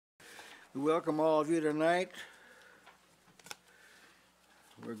We welcome all of you tonight.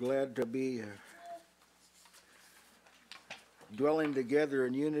 We're glad to be dwelling together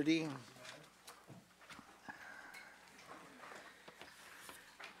in unity.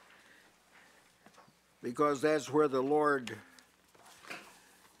 Because that's where the Lord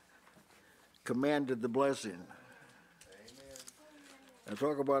commanded the blessing. Amen. And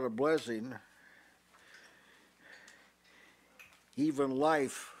talk about a blessing, even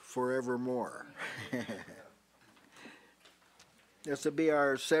life forevermore. This will be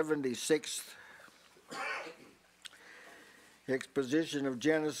our 76th exposition of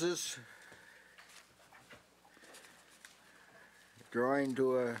Genesis, drawing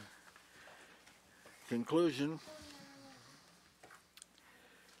to a conclusion.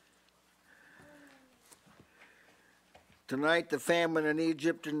 Tonight, the famine in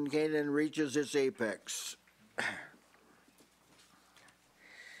Egypt and Canaan reaches its apex.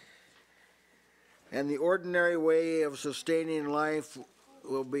 And the ordinary way of sustaining life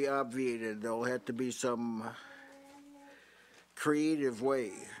will be obviated. There'll have to be some creative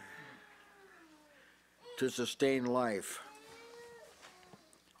way to sustain life.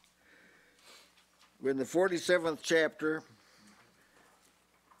 We're in the 47th chapter,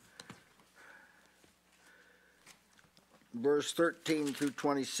 verse 13 through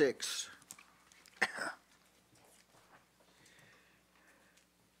 26.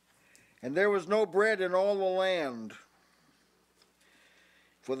 And there was no bread in all the land,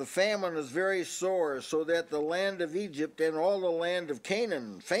 for the famine was very sore, so that the land of Egypt and all the land of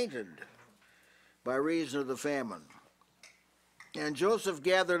Canaan fainted by reason of the famine. And Joseph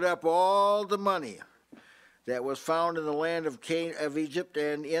gathered up all the money that was found in the land of Egypt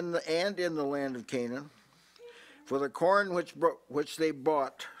and in the land of Canaan, for the corn which they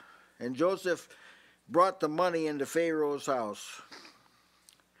bought. And Joseph brought the money into Pharaoh's house.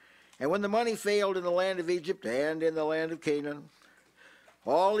 And when the money failed in the land of Egypt and in the land of Canaan,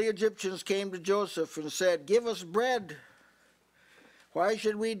 all the Egyptians came to Joseph and said, "Give us bread. Why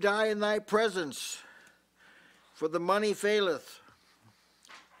should we die in thy presence? For the money faileth."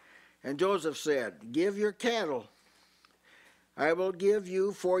 And Joseph said, "Give your cattle. I will give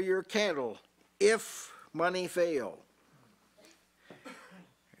you for your cattle, if money fail."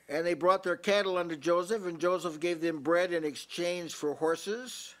 And they brought their cattle unto Joseph, and Joseph gave them bread in exchange for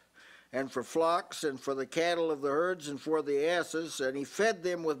horses, and for flocks, and for the cattle of the herds, and for the asses, and he fed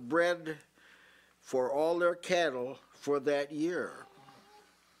them with bread for all their cattle for that year.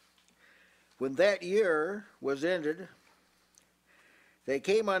 When that year was ended, they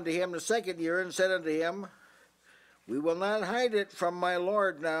came unto him the second year, and said unto him, "We will not hide it from my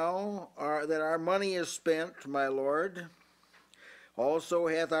lord now, that our money is spent, my lord. Also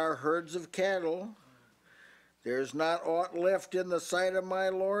hath our herds of cattle. There is not aught left in the sight of my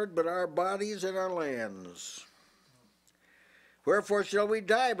lord, but our bodies and our lands. Wherefore shall we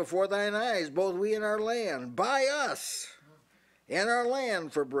die before thine eyes, both we and our land? Buy us and our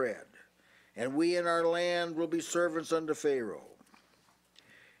land for bread, and we and our land will be servants unto Pharaoh.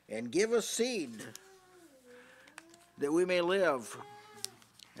 And give us seed, that we may live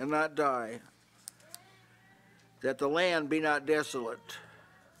and not die, that the land be not desolate."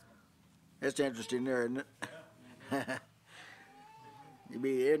 That's interesting there, isn't it? It'd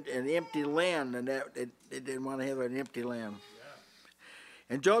be an empty land, and that it didn't want to have an empty land. Yeah.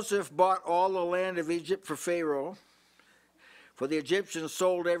 And Joseph bought all the land of Egypt for Pharaoh, for the Egyptians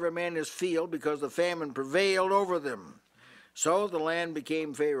sold every man his field, because the famine prevailed over them. So the land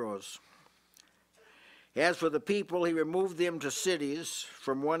became Pharaoh's. As for the people, he removed them to cities,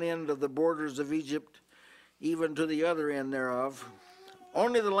 from one end of the borders of Egypt even to the other end thereof.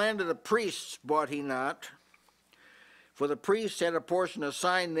 Only the land of the priests bought he not, for the priests had a portion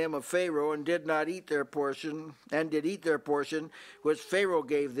assigned them of Pharaoh, and did eat their portion, which Pharaoh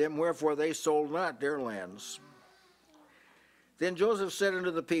gave them, wherefore they sold not their lands. Then Joseph said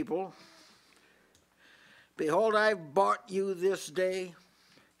unto the people, "Behold, I have bought you this day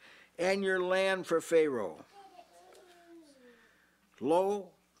and your land for Pharaoh.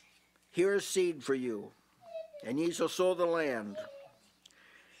 Lo, here is seed for you, and ye shall sow the land.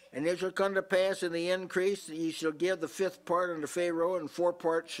 And it shall come to pass in the increase that ye shall give the 5th part unto Pharaoh, and 4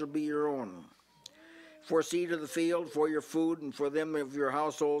 parts shall be your own, for seed of the field, for your food, and for them of your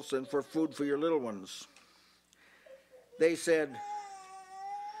households, and for food for your little ones." They said,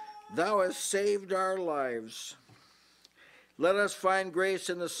 "Thou hast saved our lives. Let us find grace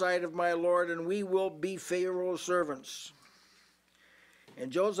in the sight of my lord, and we will be Pharaoh's servants."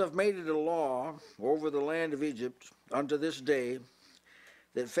 And Joseph made it a law over the land of Egypt unto this day,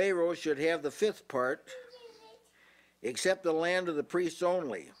 that Pharaoh should have the 5th part, except the land of the priests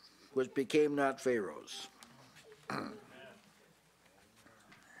only, which became not Pharaoh's.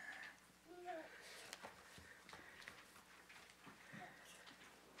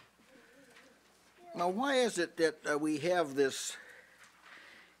 Now, why is it that we have this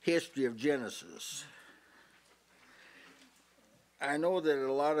history of Genesis? I know that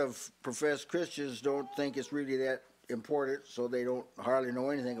a lot of professed Christians don't think it's really that important, so they don't hardly know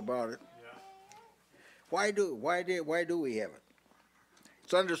anything about it. Yeah. Why do we have it?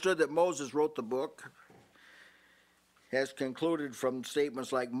 It's understood that Moses wrote the book, has concluded from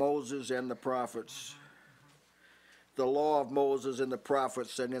statements like Moses and the prophets, the law of Moses and the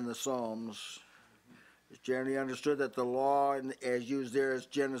prophets and in the Psalms. It's generally understood that the law, as used there, is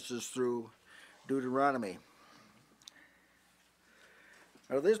Genesis through Deuteronomy.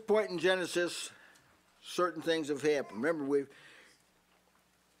 At this point in Genesis, certain things have happened. Remember,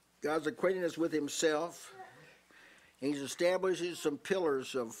 God's acquainting us with himself, and he's establishing some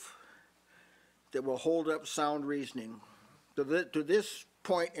pillars that will hold up sound reasoning. To this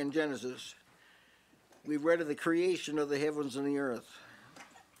point in Genesis, we've read of the creation of the heavens and the earth.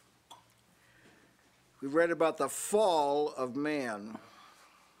 We've read about the fall of man.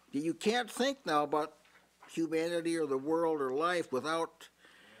 You can't think now about humanity or the world or life without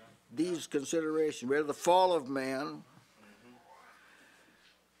these considerations. We read of the fall of man.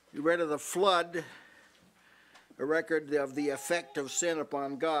 You read of the flood, a record of the effect of sin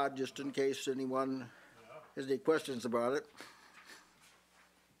upon God, just in case anyone has any questions about it.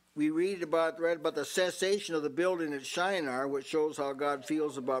 We read about the cessation of the building at Shinar, which shows how God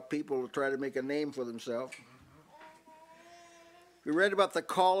feels about people who try to make a name for themselves. We read about the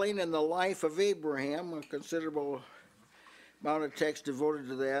calling and the life of Abraham, a considerable amount of text devoted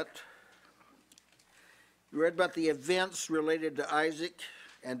to that. We read about the events related to Isaac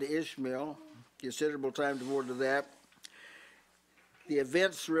and to Ishmael, considerable time devoted to that. The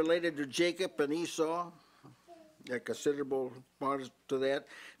events related to Jacob and Esau, a considerable amount to that.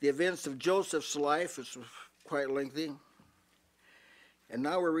 The events of Joseph's life is quite lengthy. And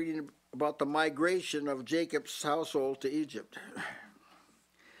now we're reading about the migration of Jacob's household to Egypt.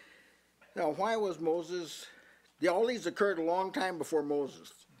 Now, why was Moses... all these occurred a long time before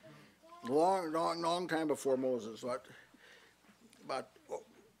Moses. Long time before Moses. About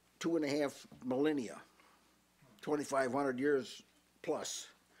 2.5 millennia. 2,500 years plus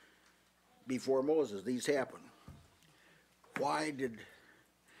before Moses. These happened. Why did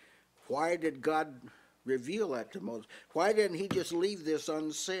God reveal that to Moses? Why didn't he just leave this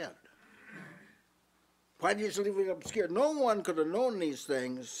unsaid? Why did he just leave it obscure? No one could have known these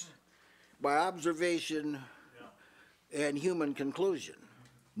things by observation and human conclusion.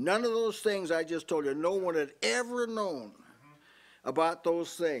 None of those things I just told you, no one had ever known about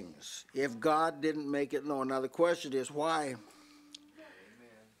those things if God didn't make it known. Now the question is, why?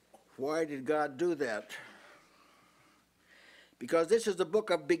 Why did God do that? Because this is the book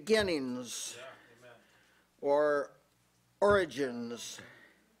of beginnings, or origins,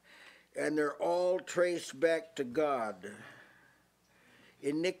 and they're all traced back to God.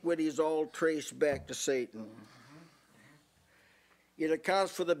 Iniquities all traced back to Satan. It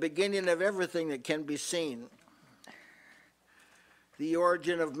accounts for the beginning of everything that can be seen. The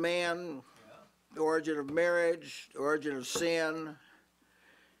origin of man, the origin of marriage, the origin of sin.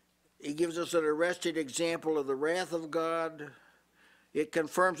 It gives us an arresting example of the wrath of God. It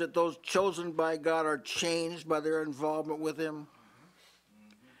confirms that those chosen by God are changed by their involvement with him.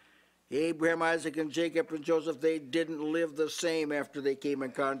 Abraham, Isaac, and Jacob and Joseph, they didn't live the same after they came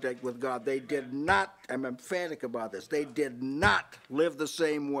in contact with God. They did not, I'm emphatic about this, they did not live the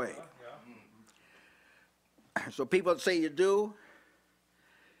same way. So people that say you do,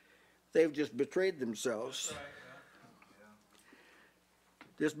 they've just betrayed themselves.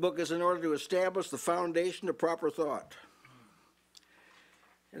 This book is in order to establish the foundation of proper thought.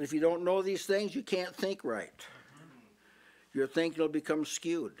 And if you don't know these things, you can't think right. Your thinking will become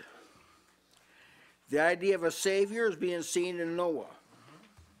skewed. The idea of a Savior is being seen in Noah.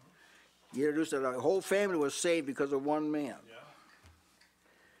 He introduced that a whole family was saved because of one man.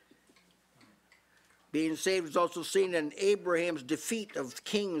 Being saved is also seen in Abraham's defeat of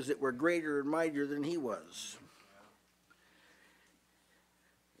kings that were greater and mightier than he was.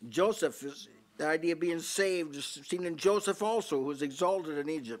 Joseph, is the idea of being saved is seen in Joseph also, who was exalted in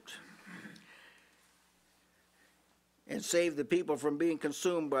Egypt and saved the people from being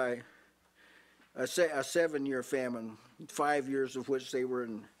consumed by a 7-year famine, 5 years of which they were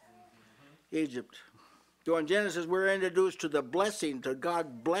in Egypt. So in Genesis, we're introduced to the blessing, to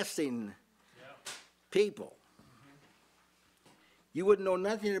God blessing people. You wouldn't know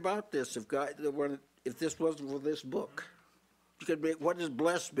nothing about this if this wasn't for this book. could be, what does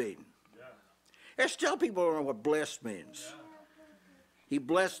blessed mean? Yeah. There's still people who don't know what blessed means. Yeah. He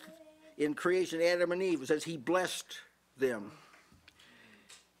blessed in creation Adam and Eve. It says he blessed them.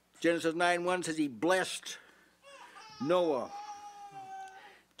 Genesis 9:1 says he blessed Noah.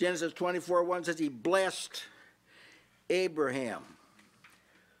 Genesis 24:1 says he blessed Abraham.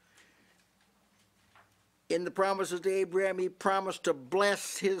 In the promises to Abraham, he promised to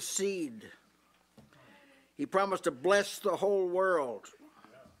bless his seed. He promised to bless the whole world.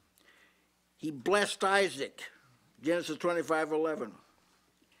 He blessed Isaac. Genesis 25:11.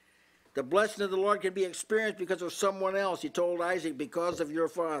 The blessing of the Lord can be experienced because of someone else. He told Isaac, because of your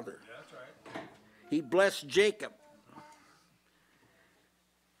father. Yeah, that's right. He blessed Jacob.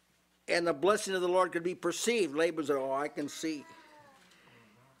 And the blessing of the Lord could be perceived. Laban said, oh, I can see.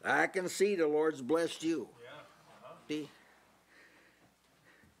 I can see the Lord's blessed you. Yeah.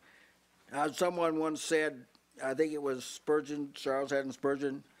 See? Someone once said, I think it was Spurgeon, Charles Haddon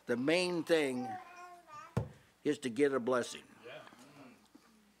Spurgeon, the main thing is to get a blessing.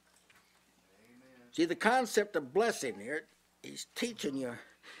 See, the concept of blessing here, he's teaching you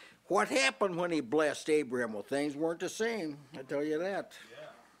what happened when he blessed Abraham. Well, things weren't the same, I tell you that. Yeah.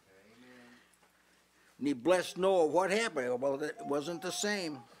 And he blessed Noah. What happened? Well, it wasn't the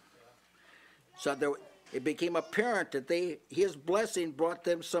same. So it became apparent that his blessing brought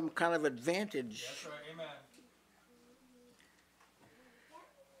them some kind of advantage. That's right. Amen.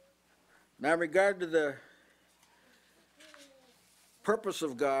 Now, in regard to the purpose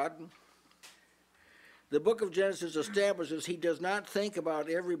of God, the book of Genesis establishes he does not think about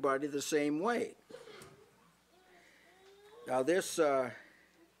everybody the same way. Now this has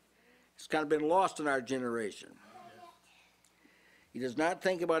kind of been lost in our generation. He does not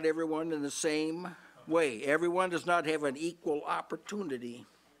think about everyone in the same way. Everyone does not have an equal opportunity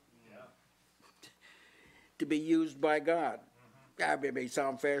to be used by God. It may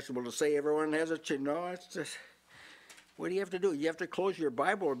sound fashionable to say everyone has a chance. No, it's just, what do you have to do? You have to close your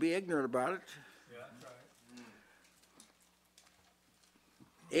Bible or be ignorant about it.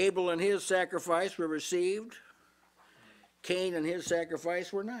 Abel and his sacrifice were received. Cain and his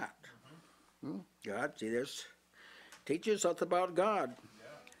sacrifice were not. God, see, this teaches something about God.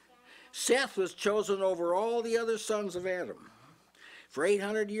 Seth was chosen over all the other sons of Adam. For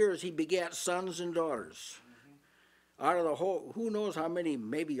 800 years he begat sons and daughters. Out of the whole, who knows how many,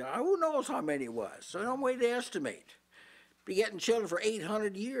 who knows how many it was. So no way to estimate. Begetting children for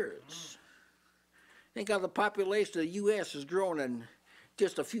 800 years. Think how the population of the U.S. has grown in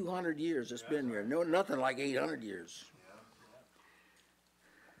just a few hundred years it's been here. No, nothing like 800 years.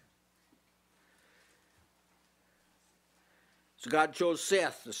 So God chose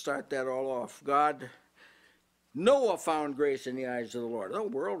Seth to start that all off. Noah found grace in the eyes of the Lord. The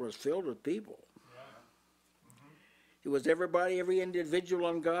world was filled with people. It was everybody, every individual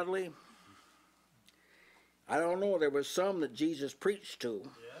ungodly. I don't know, there was some that Jesus preached to.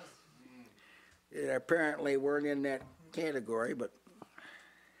 That apparently weren't in that category, but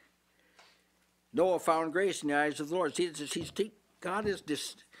Noah found grace in the eyes of the Lord. See, God is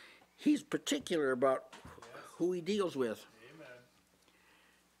he's particular about who he deals with. Amen.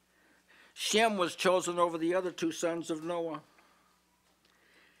 Shem was chosen over the other two sons of Noah.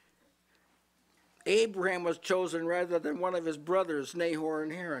 Abraham was chosen rather than one of his brothers, Nahor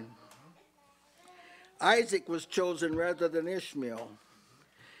and Haran. Isaac was chosen rather than Ishmael.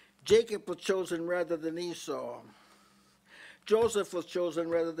 Jacob was chosen rather than Esau. Joseph was chosen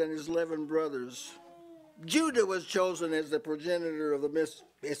rather than his 11 brothers. Judah was chosen as the progenitor of the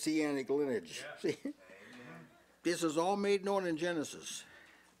messianic lineage. Yeah. See? This is all made known in Genesis.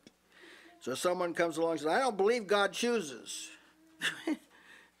 So someone comes along and says, I don't believe God chooses.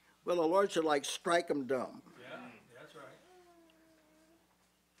 Well, the Lord should strike them dumb. Yeah, that's right.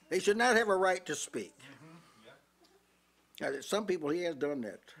 They should not have a right to speak. Now, some people, he has done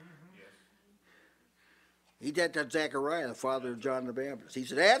that. He did that to Zechariah, the father of John the Baptist. He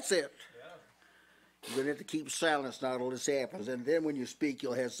said, that's it. You're going to have to keep silence now till this happens, and then when you speak,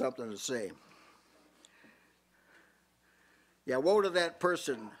 you'll have something to say. Yeah, woe to that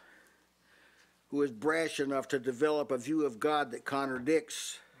person who is brash enough to develop a view of God that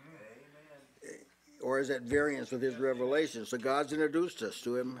contradicts or is at variance with his revelation. So God's introduced us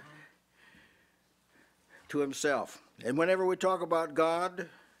to himself. And whenever we talk about God,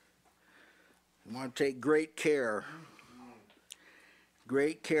 we want to take great care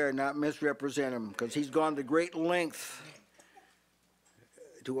not misrepresent him, because he's gone to great length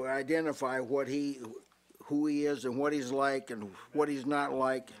to identify who he is and what he's like and what he's not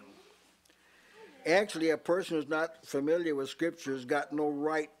like. Actually, a person who's not familiar with Scripture has got no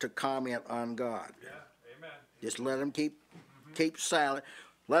right to comment on God. Yeah, amen. Just let him keep Keep silent.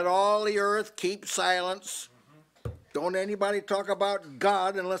 Let all the earth keep silence. Don't anybody talk about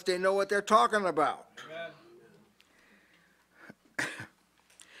God unless they know what they're talking about.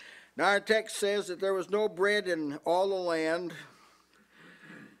 Now our text says that there was no bread in all the land,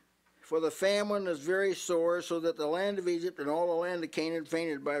 for the famine is very sore, so that the land of Egypt and all the land of Canaan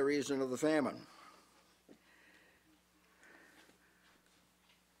fainted by reason of the famine.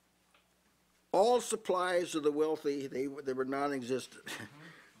 All supplies of the wealthy, they were non-existent.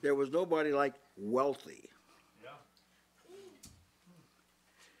 There was nobody like wealthy.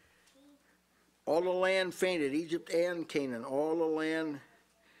 All the land fainted, Egypt and Canaan, all the land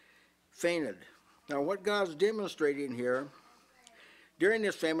fainted. Now what God's demonstrating here, during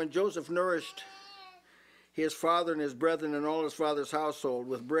this famine, Joseph nourished his father and his brethren and all his father's household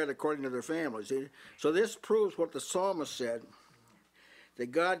with bread according to their families. So this proves what the psalmist said,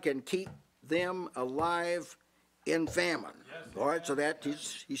 that God can keep them alive in famine. Yes, all right, so that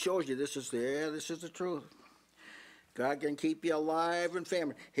he shows you this is the truth. God can keep you alive in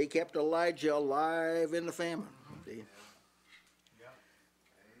famine. He kept Elijah alive in the famine. See? Yeah.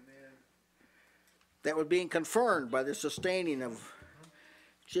 That was being confirmed by the sustaining of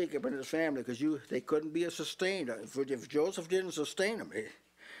Jacob and his family, because they couldn't be sustained. If Joseph didn't sustain them,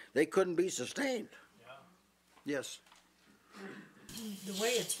 they couldn't be sustained. Yeah. Yes. The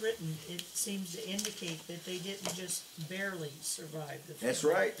way it's written, it seems to indicate that they didn't just barely survive the famine. That's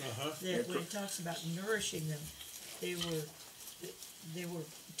right. That when it talks about nourishing them, they were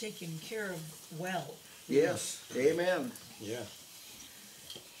taken care of well. Yes. Amen. Yeah.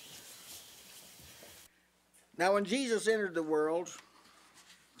 Now when Jesus entered the world,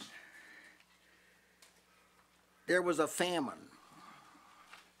 there was a famine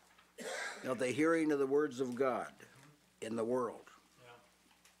of the hearing of the words of God in the world.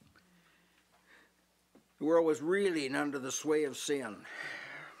 The world was reeling under the sway of sin.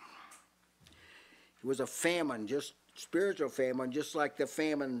 It was a famine, just spiritual famine, just like the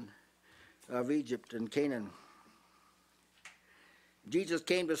famine of Egypt and Canaan. Jesus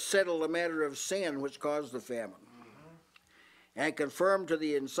came to settle the matter of sin which caused the famine, and confirmed to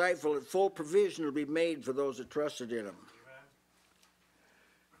the insightful that full provision will be made for those that trusted in him.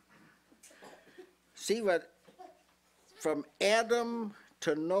 See what, from Adam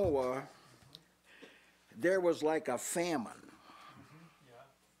to Noah, there was like a famine.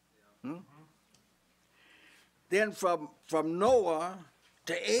 Then from Noah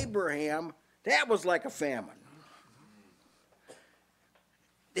to Abraham, that was like a famine.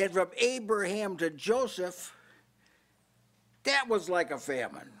 Then from Abraham to Joseph, that was like a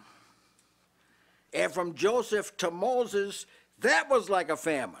famine. And from Joseph to Moses, that was like a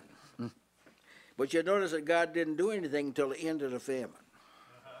famine. But you notice that God didn't do anything until the end of the famine.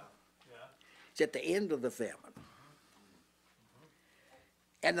 It's at the end of the famine.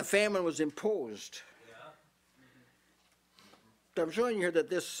 And the famine was imposed. So I'm showing you here that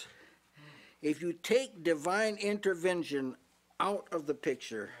this, if you take divine intervention out of the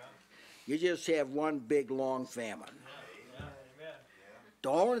picture, you just have one big long famine. The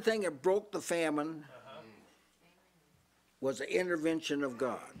only thing that broke the famine was the intervention of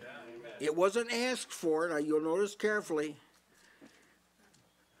God. It wasn't asked for. Now you'll notice carefully,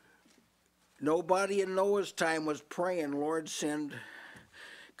 nobody in Noah's time was praying, Lord,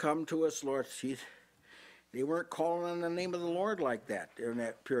 come to us, Lord. They weren't calling on the name of the Lord like that during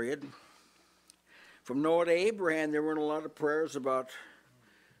that period. From Noah to Abraham, there weren't a lot of prayers about,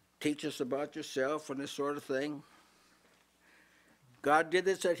 teach us about yourself and this sort of thing. God did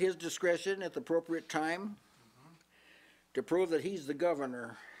this at his discretion at the appropriate time to prove that he's the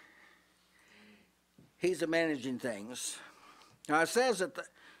governor. He's the managing things. Now it says that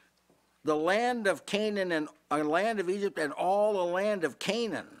the land of Canaan and land of Egypt and all the land of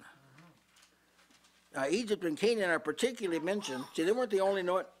Canaan. Egypt and Canaan are particularly mentioned. See, they weren't the only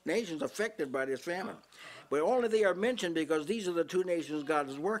nations affected by this famine, but only they are mentioned because these are the two nations God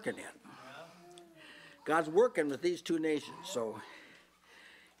is working in. God's working with these two nations, so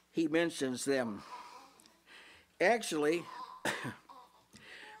he mentions them. Actually,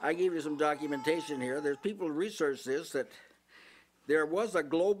 I gave you some documentation here. There's people who research this, that there was a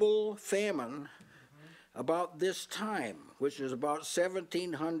global famine about this time, which is about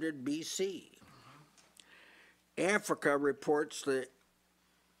 1700 BC. Africa reports, the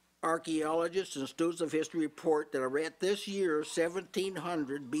archaeologists and students of history report that at this year,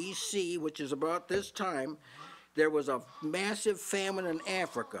 1700 BC, which is about this time, there was a massive famine in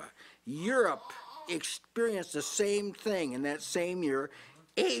Africa. Europe experienced the same thing in that same year.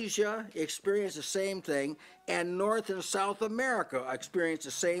 Asia experienced the same thing, and North and South America experienced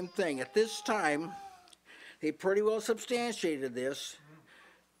the same thing. At this time, he pretty well substantiated this,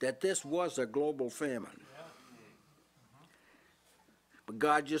 that this was a global famine. But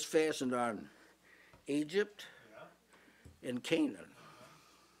God just fastened on Egypt and Canaan.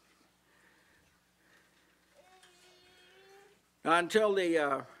 Now, until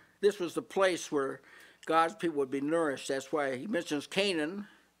this was the place where God's people would be nourished. That's why he mentions Canaan.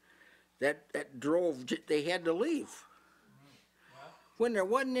 That drove, they had to leave. When there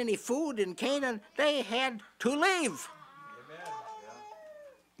wasn't any food in Canaan, they had to leave.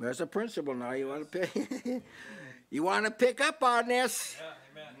 There's a principle now. You want to pick, you want to pick up on this.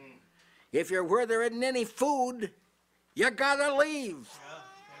 Yeah, amen. If you're where there isn't any food, you gotta leave. Yeah,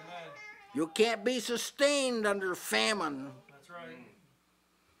 amen. You can't be sustained under famine. That's right.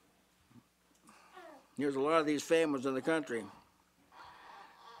 There's a lot of these famines in the country.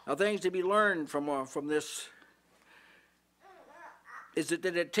 Now, things to be learned from this is that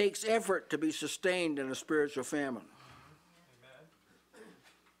it takes effort to be sustained in a spiritual famine. Amen.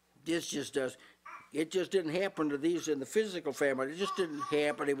 This just does. It just didn't happen to these in the physical famine. It just didn't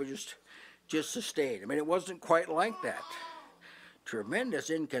happen. It was just sustained. I mean, it wasn't quite like that. Tremendous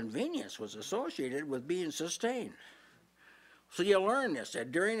inconvenience was associated with being sustained. So you learn this,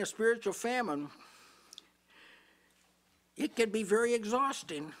 that during a spiritual famine, it can be very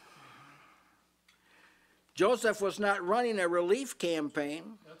exhausting. Joseph was not running a relief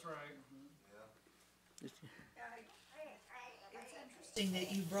campaign. That's right. It's interesting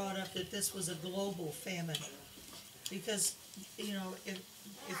that you brought up that this was a global famine, because, you know,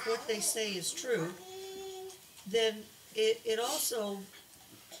 if what they say is true, then it also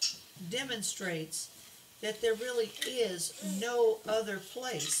demonstrates that there really is no other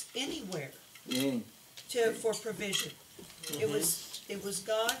place anywhere for provision. It was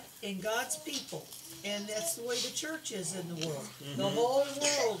God and God's people, and that's the way the church is in the world. The whole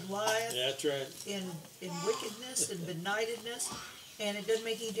world lieth That's right. in wickedness and benightedness, and it doesn't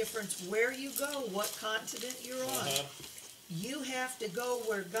make any difference where you go, what continent you're on. You have to go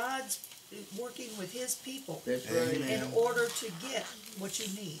where God's working with his people That's right. in order to get what you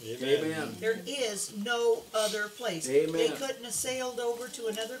need. Amen. There is no other place. Amen. They couldn't have sailed over to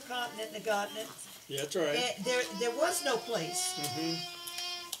another continent and gotten it. That's right. There was no place.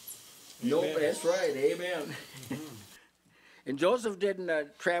 Nope, Amen. that's right. Amen. And Joseph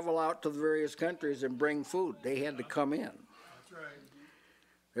didn't travel out to the various countries and bring food. They had to come in. That's right.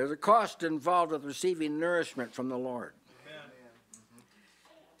 There's a cost involved with receiving nourishment from the Lord. Amen.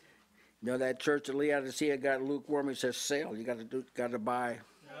 You know, that church at Laodicea got lukewarm. He says, "Sell. You got to buy. Yeah,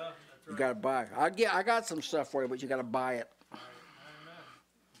 that's You right. got to buy. I got some stuff for you, but you got to buy it." Amen.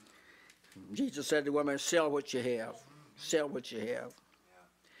 Jesus said to women, "Sell what you have. Sell what you have.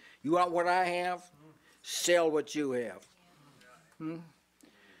 You want what I have? Sell what you have.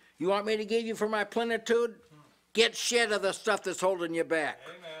 You want me to give you for my plenitude? Get shed of the stuff that's holding you back."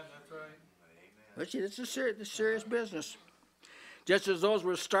 Amen. That's right. But see, this is serious business. Just as those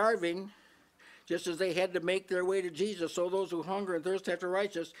were starving, just as they had to make their way to Jesus, so those who hunger and thirst after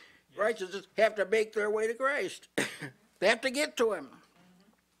righteousness have to make their way to Christ. They have to get to him.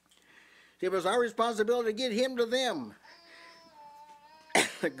 It was our responsibility to get him to them.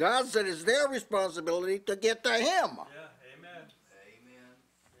 God said it's their responsibility to get to him. Yeah. Amen.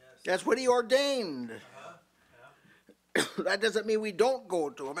 Yes. That's what he ordained. That doesn't mean we don't go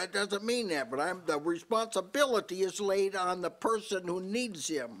to him. That doesn't mean that. But the responsibility is laid on the person who needs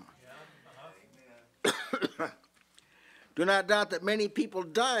him. Do not doubt that many people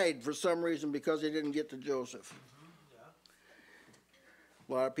died for some reason because they didn't get to Joseph.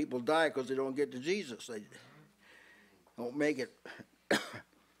 A lot of people die because they don't get to Jesus. They don't make it.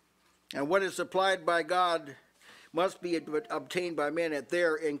 And what is supplied by God must be obtained by men at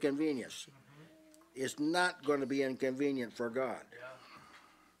their inconvenience. It's not going to be inconvenient for God.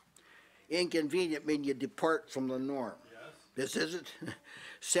 Inconvenient means you depart from the norm. This isn't.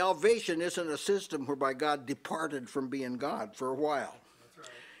 Salvation isn't a system whereby God departed from being God for a while.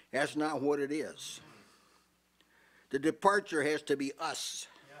 That's not what it is. The departure has to be us,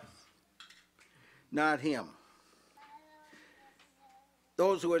 not him.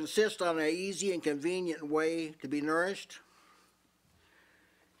 Those who insist on an easy and convenient way to be nourished,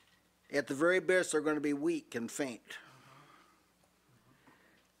 at the very best, they're going to be weak and faint.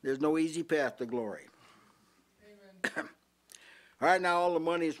 There's no easy path to glory. All right, now all the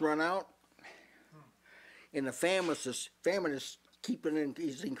money's run out, and the famine is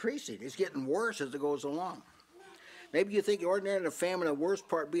increasing. It's getting worse as it goes along. Maybe you think ordinarily the famine, the worst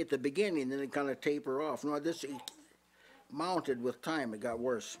part be at the beginning, then it kind of taper off. No, this mounted with time. It got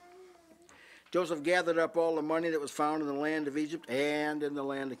worse. Joseph gathered up all the money that was found in the land of Egypt and in the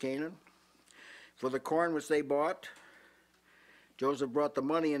land of Canaan, for the corn which they bought. Joseph brought the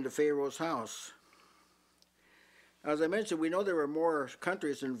money into Pharaoh's house. As I mentioned, we know there were more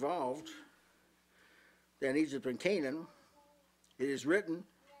countries involved than Egypt and Canaan. It is written,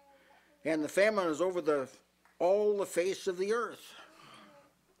 and the famine is over all the face of the earth.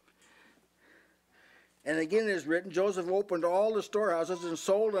 And again it is written, Joseph opened all the storehouses and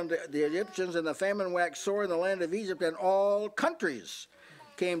sold unto the Egyptians, and the famine waxed sore in the land of Egypt, and all countries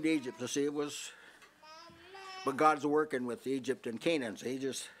came to Egypt. To see, but God's working with Egypt and Canaan. So he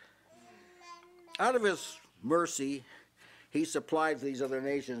just, out of his mercy, he supplied for these other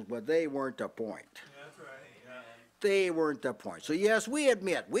nations, but they weren't the point. That's right. Yeah. They weren't the point. So yes, we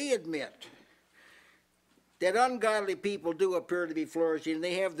admit that ungodly people do appear to be flourishing, and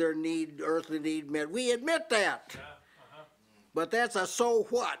they have their earthly need met. We admit that. Yeah. But that's a so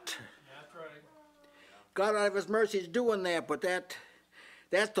what. That's right. God out of his mercy is doing that, but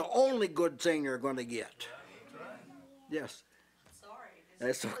that's the only good thing they're going to get. That's right. Yes. Sorry.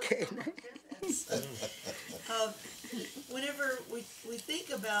 That's okay. Whenever we think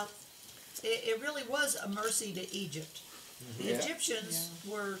about it, it really was a mercy to Egypt. The Yeah. Egyptians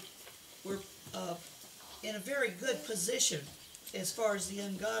were in a very good position as far as the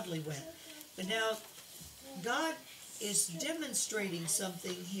ungodly went. But now God is demonstrating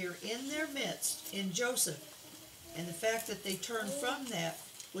something here in their midst in Joseph. And the fact that they turned from that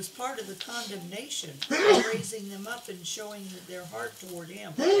was part of the condemnation, raising them up and showing their heart toward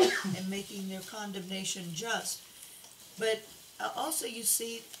him and making their condemnation just. But also you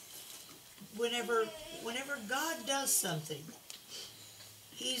see, whenever God does something,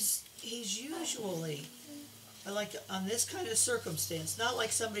 he's usually, like on this kind of circumstance, not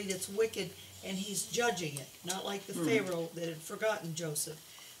like somebody that's wicked and he's judging it, not like the Pharaoh that had forgotten Joseph,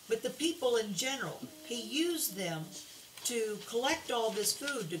 but the people in general. He used them to collect all this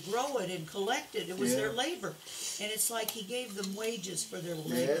food, to grow it and collect it. It was their labor. And it's like he gave them wages for their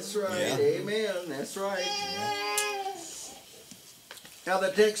labor. That's right. Yeah. Amen. That's right. Now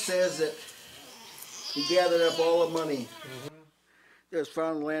the text says that he gathered up all the money that was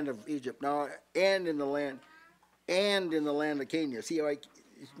found in the land of Egypt. Now, and in the land of Canaan. See how he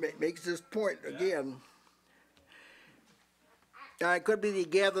makes this point again. Now, it could be that he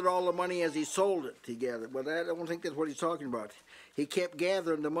gathered all the money as he sold it. He gathered, but I don't think that's what he's talking about. He kept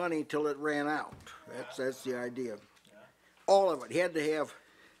gathering the money till it ran out. That's the idea. All of it. He had to have,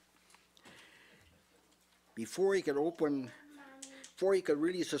 before he could really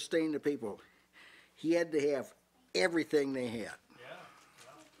sustain the people, he had to have everything they had.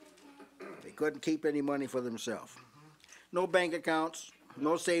 They couldn't keep any money for themselves. No bank accounts,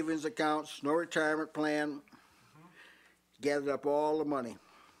 no savings accounts, no retirement plan. Gathered up all the money.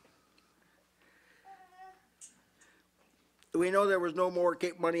 We know there was no more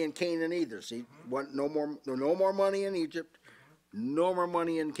money in Canaan either. See, no more money in Egypt, no more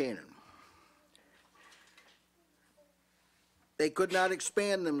money in Canaan. They could not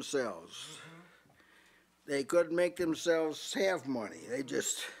expand themselves. They couldn't make themselves have money.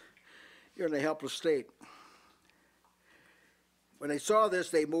 You're in a helpless state. When they saw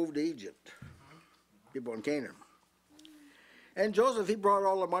this, they moved to Egypt, people in Canaan. And Joseph, he brought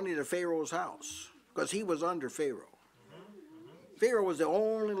all the money to Pharaoh's house because he was under Pharaoh. Pharaoh was the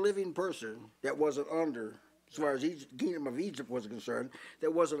only living person that wasn't under, as far as the kingdom of Egypt was concerned,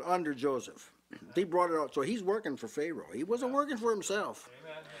 that wasn't under Joseph. He brought it out. So he's working for Pharaoh. He wasn't working for himself.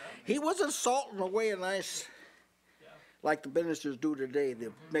 He wasn't salting away a nice, like the ministers do today,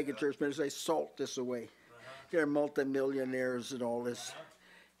 the mega church ministers, they salt this away. They're multimillionaires and all this.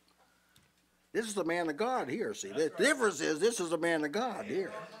 This is the man of God here, see. The difference is this is the man of God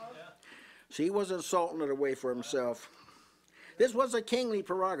here. See, he wasn't salting it away for himself. This was a kingly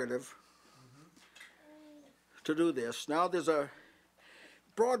prerogative to do this. Now there's a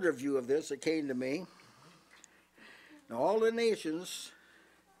broader view of this that came to me. Now all the nations,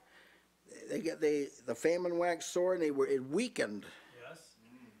 the famine waxed sore and it weakened. Yes.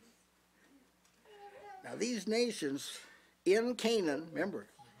 Now these nations in Canaan, remember,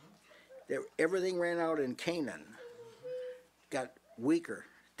 everything ran out in Canaan, got weaker.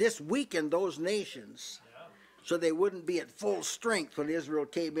 This weakened those nations so they wouldn't be at full strength when Israel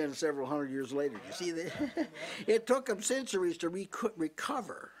came in several hundred years later. You see, it took them centuries to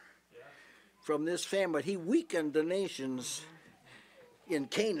recover from this famine, but he weakened the nations in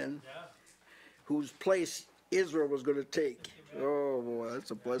Canaan whose place Israel was going to take. Oh boy,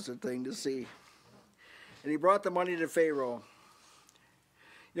 that's a blessed thing to see. And he brought the money to Pharaoh.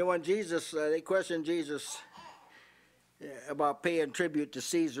 You know, when they questioned Jesus about paying tribute to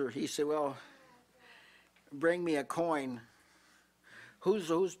Caesar, he said, well, bring me a coin.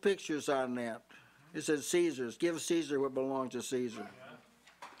 Whose picture's on that? It says Caesar's. Give Caesar what belongs to Caesar.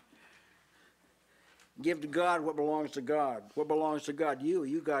 Give to God what belongs to God. What belongs to God?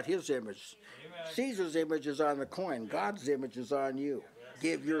 You got his image. Amen. Caesar's image is on the coin. God's image is on you.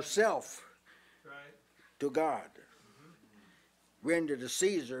 Give yourself That's right. to God. Render to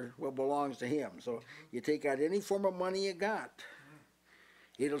Caesar what belongs to him. So you take out any form of money you got.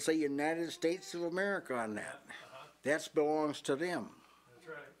 It'll say United States of America on that. That belongs to them. That's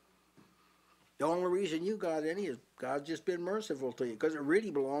right. The only reason you got any is God's just been merciful to you because it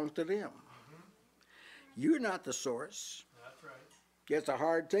really belongs to them. You're not the source. That's right. It's a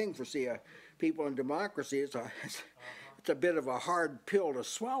hard thing for people in democracy. It's a bit of a hard pill to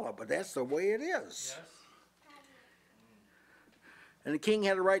swallow, but that's the way it is. Yes. And the king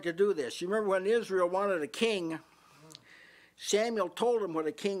had a right to do this. You remember when Israel wanted a king, Samuel told him what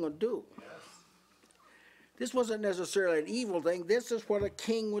a king would do. Yes. This wasn't necessarily an evil thing. This is what a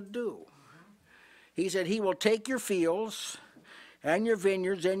king would do. He said, he will take your fields and your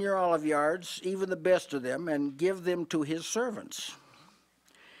vineyards and your olive yards, even the best of them, and give them to his servants.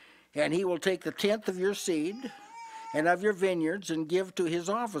 And he will take the tenth of your seed and of your vineyards and give to his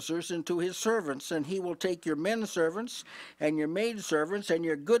officers and to his servants. And he will take your men servants and your maid servants and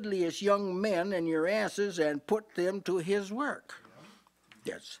your goodliest young men and your asses and put them to his work.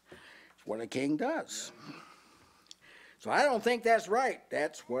 That's what a king does. So I don't think that's right.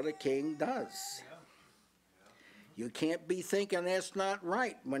 That's what a king does. You can't be thinking that's not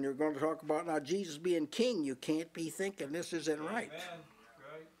right. When you're going to talk about now Jesus being king, you can't be thinking this isn't right. Amen.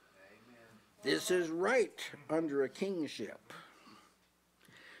 Right. This is right under a kingship.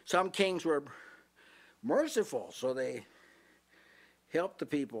 Some kings were merciful, so they helped the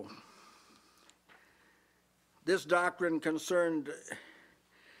people. This doctrine concerned,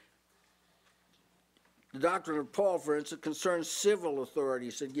 the doctrine of Paul, for instance, concerns civil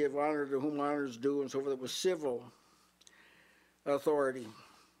authorities that give honor to whom honor is due and so forth. It was civil authority.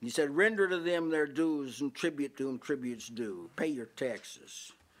 He said, render to them their dues and tribute to whom tribute's due. Pay your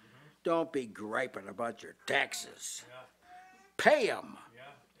taxes. Don't be griping about your taxes. Yeah. Pay them. Yeah.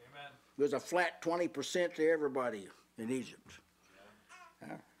 Amen. It was a flat 20% to everybody in Egypt.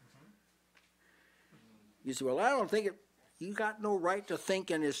 Huh? You say, well, I don't think you got no right to think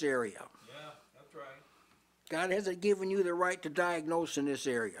in this area. Yeah. That's right. God hasn't given you the right to diagnose in this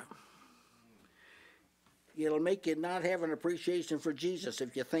area. It'll make you not have an appreciation for Jesus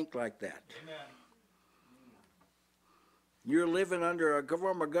if you think like that. Amen. You're living under a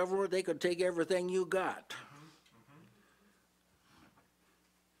form of government, they could take everything you got.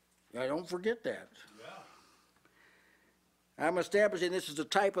 I don't forget that. Yeah. I'm establishing this as a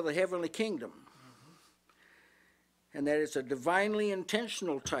type of the heavenly kingdom. And that it's a divinely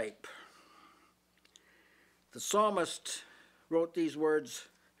intentional type. The psalmist wrote these words,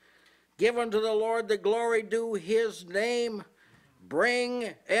 give unto the Lord the glory due his name, bring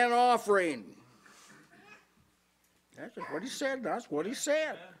an offering. That's what he said. That's what he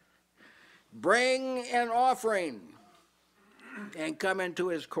said. Bring an offering and come into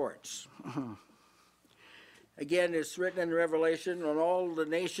his courts. Again, it's written in Revelation, and all the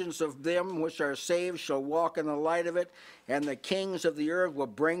nations of them which are saved shall walk in the light of it, and the kings of the earth will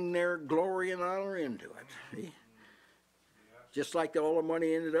bring their glory and honor into it. See? Just like all the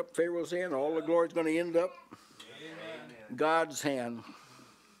money ended up Pharaoh's hand, all the glory is going to end up God's hand.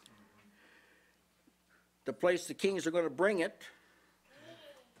 The place the kings are going to bring it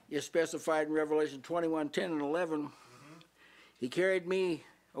is specified in Revelation 21:10 and 11. He carried me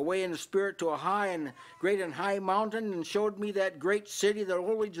away in the spirit to a high and great and high mountain, and showed me that great city, the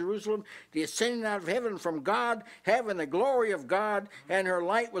holy Jerusalem, descending out of heaven from God, having the glory of God, and her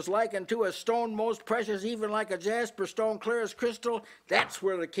light was like unto a stone most precious, even like a jasper stone, clear as crystal. That's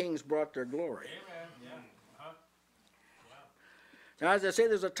where the kings brought their glory. Amen. Yeah. Wow. Now, as I say,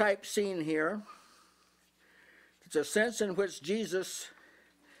 there's a type scene here. It's a sense in which Jesus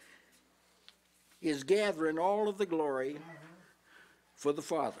is gathering all of the glory for the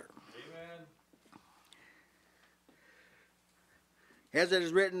Father. Amen. As it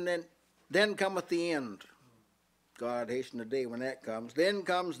is written, then cometh the end. God hasten the day when that comes. Then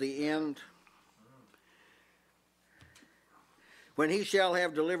comes the end, when he shall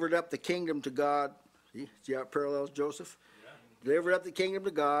have delivered up the kingdom to God. See how it parallels Joseph? Yeah. Delivered up the kingdom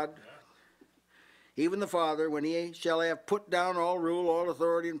to God, even the Father, when he shall have put down all rule, all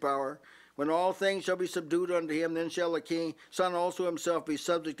authority and power. When all things shall be subdued unto him, then shall the king, Son also himself be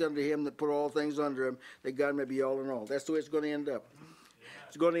subject unto him that put all things under him, that God may be all in all. That's the way it's going to end up.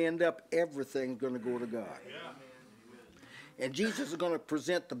 It's going to end up, everything's going to go to God. Yeah. And Jesus is going to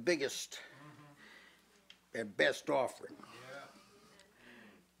present the biggest and best offering.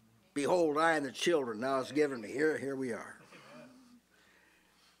 Behold, I and the children now it's given me. Here we are.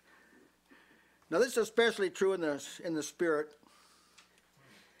 Now this is especially true in the spirit,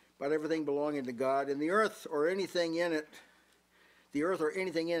 about everything belonging to God. And the earth or anything in it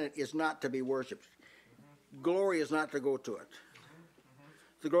is not to be worshipped. Glory is not to go to it.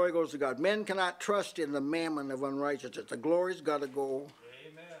 The glory goes to God. Men cannot trust in the mammon of unrighteousness. The glory's got to go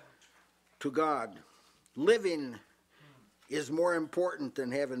to God. Living is more important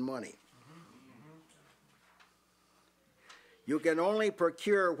than having money. You can only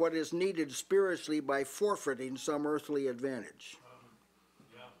procure what is needed spiritually by forfeiting some earthly advantage.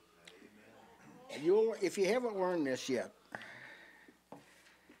 If you haven't learned this yet,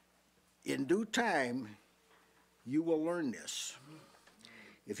 in due time, you will learn this.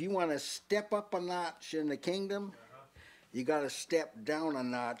 If you want to step up a notch in the kingdom, you got to step down a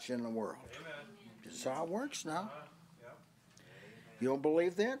notch in the world. This is how it works now. You don't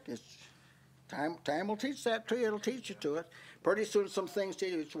believe that? It's time will teach that to you. It'll teach you to it. Pretty soon some things to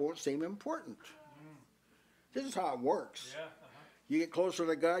you won't seem important. This is how it works. You get closer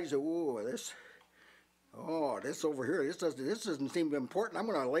to God, you say, "Whoa, this over here, this doesn't seem important. I'm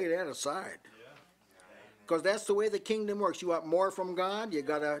going to lay that aside." Because that's the way the kingdom works. You want more from God, you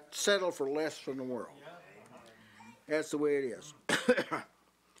got to settle for less from the world. That's the way it is.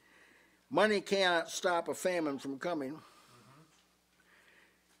 Money cannot stop a famine from coming.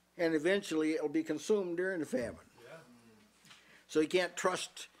 And eventually it'll be consumed during the famine. So you can't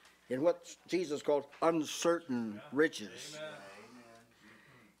trust in what Jesus called uncertain riches.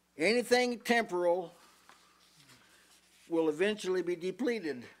 Anything temporal will eventually be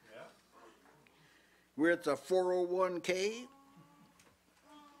depleted. Where it's a 401k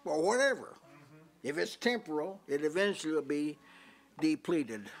or whatever. If it's temporal, it eventually will be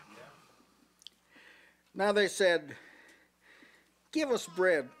depleted. Now they said, "Give us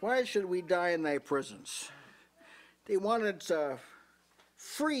bread. Why should we die in thy presence?" They wanted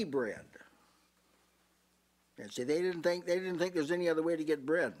free bread. And see, they didn't think there's any other way to get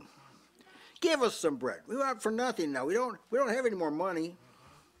bread. Give us some bread. We want for nothing now. We don't have any more money.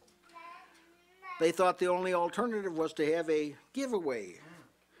 They thought the only alternative was to have a giveaway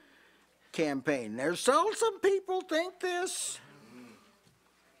campaign. There's still some people think this.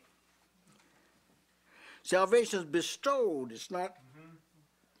 Salvation is bestowed. It's not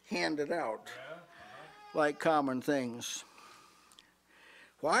handed out like common things.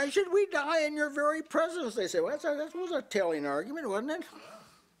 Why should we die in your very presence? They say, well, that was a telling argument, wasn't it?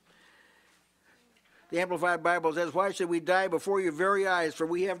 The Amplified Bible says, why should we die before your very eyes, for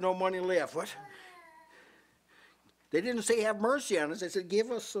we have no money left? What? They didn't say have mercy on us. They said give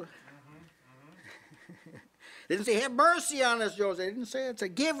us. They didn't say have mercy on us, Joseph. They didn't say it. They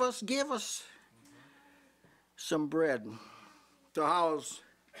said give us some bread. So how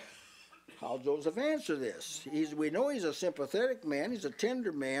Joseph answer this? We know he's a sympathetic man. He's a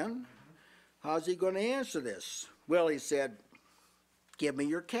tender man. How's he going to answer this? Well, he said, give me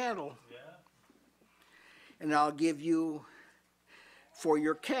your cattle. And I'll give you for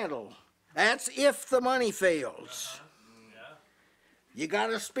your cattle. That's if the money fails. You got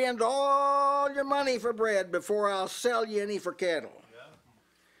to spend all your money for bread before I'll sell you any for cattle.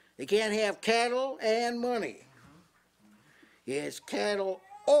 You can't have cattle and money. It's cattle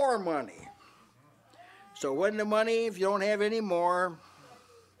or money. So when the money, if you don't have any more,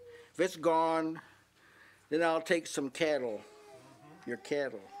 if it's gone, then I'll take some cattle, your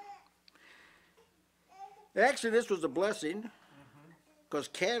cattle. Actually, this was a blessing, because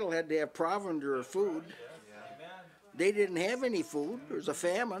cattle had to have provender or food. They didn't have any food. There was a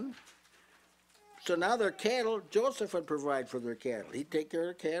famine. So now their cattle, Joseph would provide for their cattle. He'd take care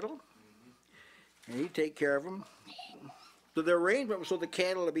of the cattle, and he'd take care of them. So the arrangement was so the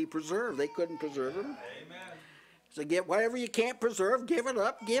cattle would be preserved. They couldn't preserve them. So get whatever you can't preserve, give it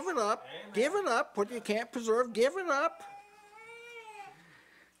up, give it up, give it up. What you can't preserve, give it up.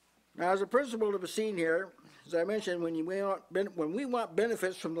 Now, as a principle to be seen here, as I mentioned, when we want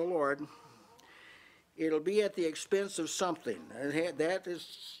benefits from the Lord, it'll be at the expense of something. And that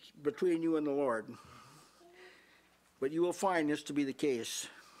is between you and the Lord. But you will find this to be the case.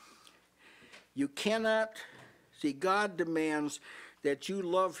 You cannot, see, God demands that you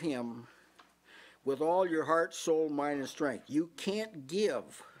love Him with all your heart, soul, mind, and strength. You can't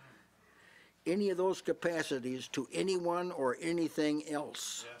give any of those capacities to anyone or anything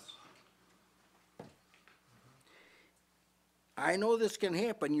else. I know this can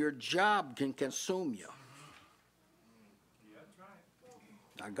happen. Your job can consume you.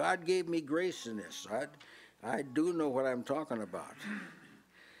 Now, God gave me grace in this. I do know what I'm talking about.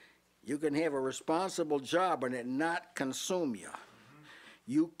 You can have a responsible job and it not consume you.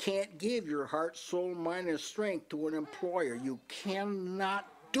 You can't give your heart, soul, mind, and strength to an employer. You cannot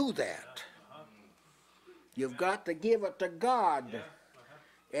do that. You've got to give it to God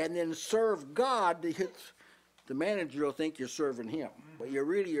and then serve God. The manager will think you're serving him, but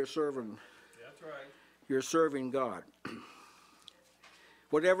you're serving. That's right. You're serving God.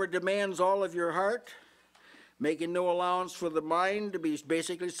 Whatever demands all of your heart, making no allowance for the mind to be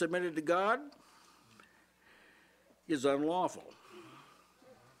basically submitted to God, is unlawful.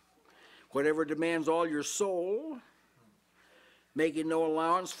 Whatever demands all your soul, making no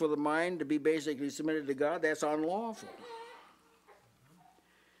allowance for the mind to be basically submitted to God, that's unlawful.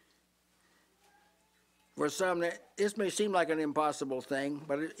 For some, this may seem like an impossible thing,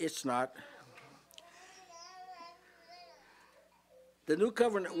 but it's not. The New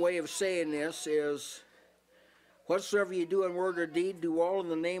Covenant way of saying this is, whatsoever you do in word or deed, do all in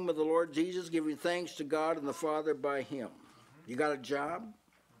the name of the Lord Jesus, giving thanks to God and the Father by him. You got a job?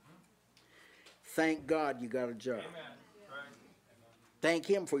 Thank God you got a job. Amen. Right. Thank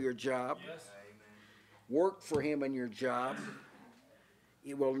him for your job. Yes. Work for him in your job.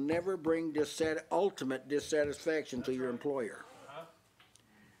 It will never bring ultimate dissatisfaction to your employer.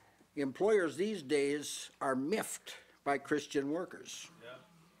 Employers these days are miffed by Christian workers. Yeah.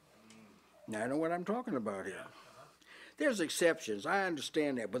 Now, I know what I'm talking about here. There's exceptions. I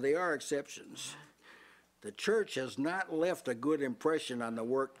understand that, but they are exceptions. The church has not left a good impression on the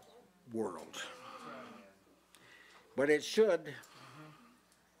work world. But it should.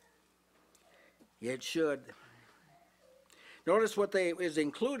 It should. Notice what is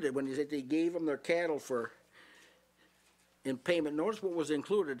included when they gave them their cattle in payment. Notice what was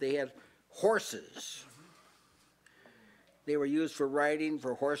included. They had horses. They were used for riding,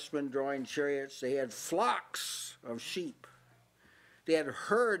 for horsemen drawing chariots. They had flocks of sheep. They had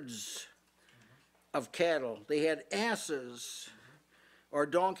herds of cattle. They had asses or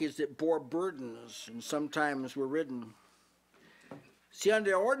donkeys that bore burdens and sometimes were ridden. See,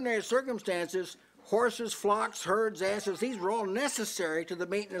 under ordinary circumstances, horses, flocks, herds, asses, these were all necessary to the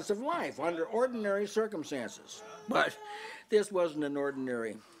maintenance of life under ordinary circumstances. But this wasn't an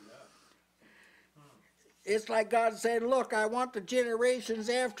ordinary. It's like God said, look, I want the generations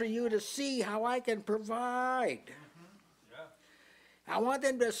after you to see how I can provide. I want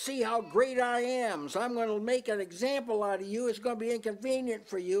them to see how great I am. So I'm going to make an example out of you. It's going to be inconvenient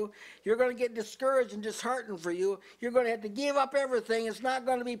for you. You're going to get discouraged and disheartened for you. You're going to have to give up everything. It's not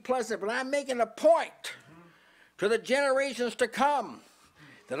going to be pleasant. But I'm making a point to the generations to come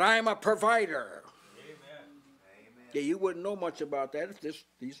that I'm a provider. Amen. Yeah, you wouldn't know much about that if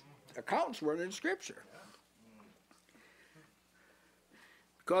these accounts weren't in Scripture.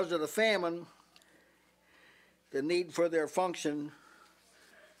 Because of the famine, the need for their function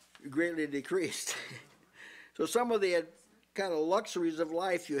greatly decreased. So some of the kind of luxuries of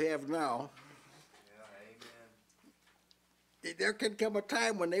life you have now, there can come a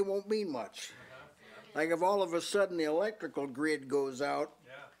time when they won't mean much. Like if all of a sudden the electrical grid goes out,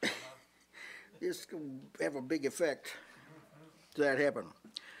 this can have a big effect. So that happened.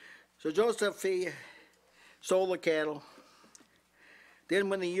 So Joseph, he sold the cattle. Then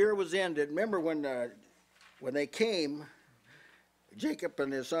when the year was ended, remember when they came, Jacob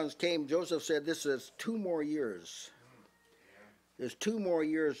and his sons came, Joseph said, this is 2 more years. There's 2 more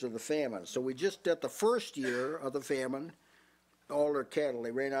years of the famine. So we just at the first year of the famine, all their cattle,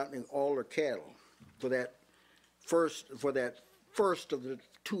 they ran out and all their cattle for that first of the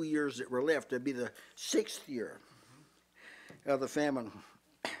 2 years that were left. It'd be the 6th year of the famine.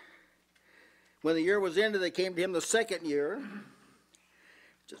 When the year was ended, they came to him the 2nd year.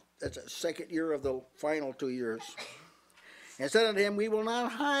 That's the 2nd year of the final 2 years. And said unto him, we will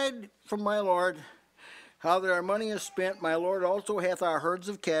not hide from my Lord how that our money is spent. My Lord also hath our herds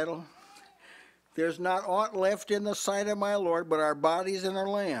of cattle. There's not aught left in the sight of my Lord but our bodies and our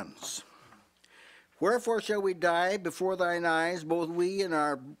lands. Wherefore shall we die before thine eyes, both we and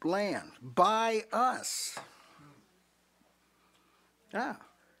our land? Buy us.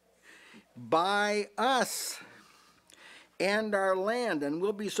 Buy us and our land, and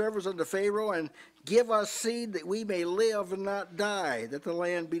we'll be servants unto Pharaoh, and give us seed that we may live and not die, that the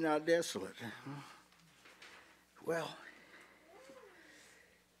land be not desolate. Well,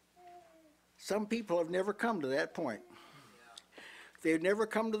 some people have never come to that point. They've never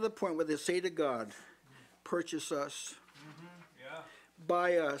come to the point where they say to God, purchase us,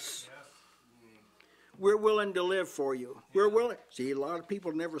 buy us. We're willing to live for you. We're willing. See, a lot of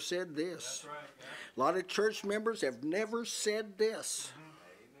people never said this. That's right. A lot of church members have never said this.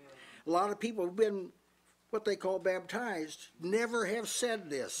 A lot of people who've been what they call baptized never have said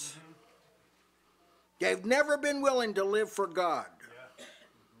this. They've never been willing to live for God.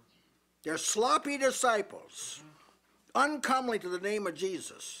 They're sloppy disciples, uncomely to the name of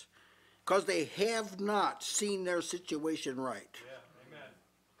Jesus, because they have not seen their situation right. Yeah,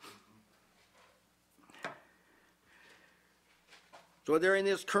 amen. So they're in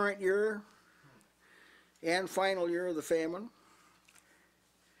this current year and final year of the famine.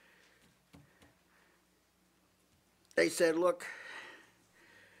 They said, look,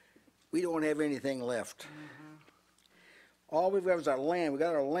 we don't have anything left. All we've got is our land. We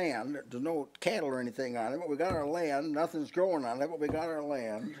got our land. There's no cattle or anything on it, but we got our land. Nothing's growing on it, but we got our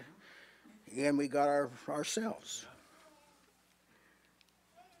land. And we got ourselves.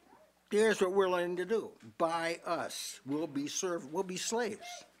 Here's what we're willing to do. By us. We'll be slaves.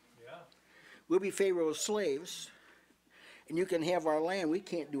 Yeah. We'll be Pharaoh's slaves. And you can have our land. We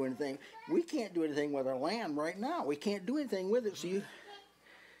can't do anything. We can't do anything with our land right now. We can't do anything with it. So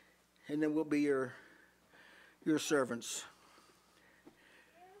and then we'll be your servants.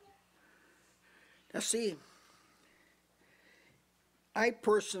 Now see, I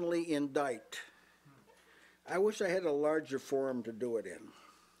personally indict. I wish I had a larger forum to do it in.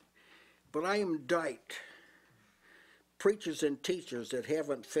 But I indict preachers and teachers that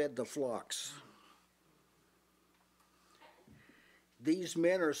haven't fed the flocks. These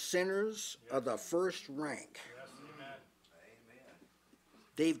men are sinners of the first rank. Yes, amen.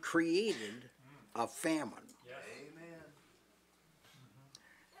 They've created a famine. Yes.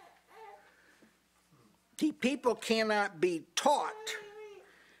 See, people cannot be taught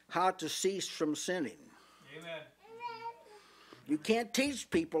how to cease from sinning. Amen. You can't teach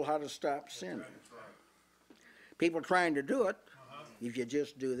people how to stop sinning. People trying to do it, if you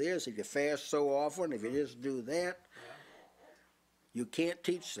just do this, if you fast so often, if you just do that, you can't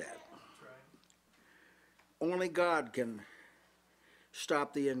teach that. That's right. Only God can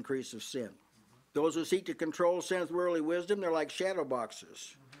stop the increase of sin. Those who seek to control sin with worldly wisdom, they're like shadow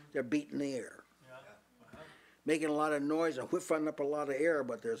boxers. They're beating the air, Yeah. making a lot of noise and whiffing up a lot of air,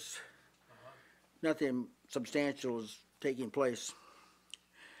 but there's nothing substantial is taking place.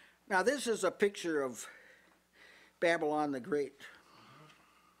 Now this is a picture of Babylon the Great.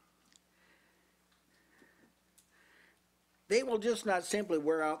 They will just not simply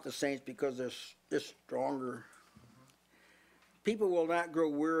wear out the saints because they're stronger. People will not grow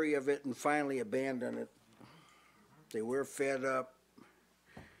weary of it and finally abandon it. They were fed up.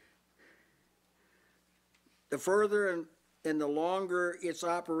 The further and the longer it's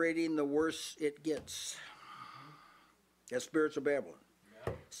operating, the worse it gets. That's spiritual Babylon.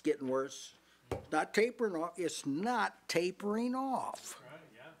 It's getting worse. It's not tapering off. It's not tapering off. Right,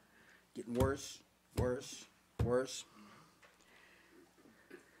 yeah. Getting worse, worse, worse.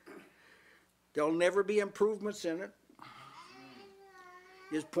 There'll never be improvements in it.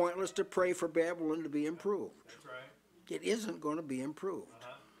 It's pointless to pray for Babylon to be improved. That's right. It isn't going to be improved.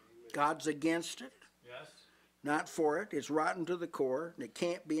 God's against it, Yes. not for it. It's rotten to the core, and it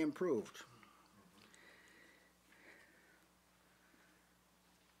can't be improved.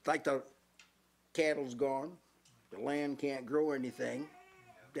 Like the cattle's gone, the land can't grow anything.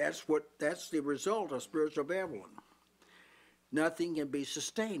 That's the result of spiritual Babylon. Nothing can be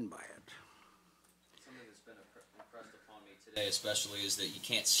sustained by it. Something that's been impressed upon me today especially is that you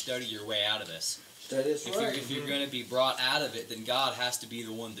can't study your way out of this. That is right. If you're going to be brought out of it, then God has to be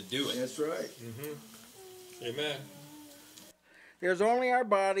the one to do it. That's right. Amen. There's only our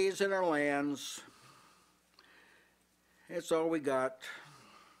bodies and our lands. That's all we got.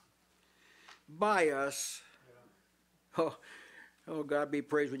 By us. Oh, God be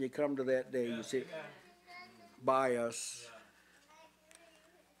praised when you come to that day. You see, by us.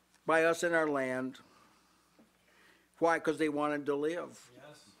 By us and our land. Why? Because they wanted to live.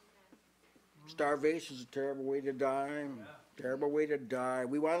 Yes. Starvation is a terrible way to die. Terrible way to die.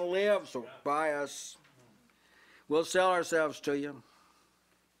 We want to live, so buy us. We'll sell ourselves to you.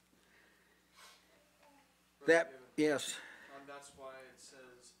 That, yes. That's why it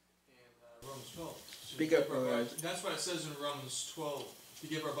says in Romans 12. Speak up, That's why it says in Romans 12 to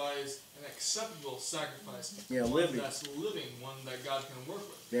give our bodies an acceptable sacrifice. Yeah, one living. that's living, one that God can work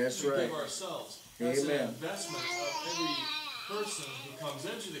with. That's to right. give ourselves. That's Amen. an investment of every person who comes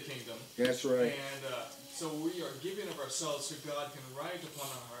into the kingdom. That's right. And so we are giving of ourselves so God can write upon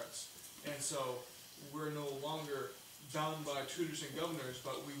our hearts. And so we're no longer bound by tutors and governors,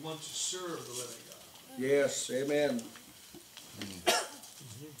 but we want to serve the living God. Yes, amen.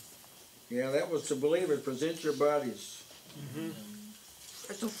 Yeah, that was to believers. Present your bodies.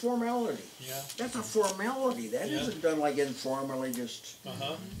 That's a formality. Yeah. That's a formality. That Yeah. isn't done like informally, just.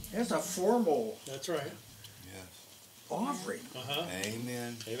 Uh-huh. That's a formal That's right. Yes. offering. Uh-huh.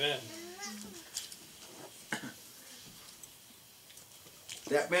 Amen. Amen.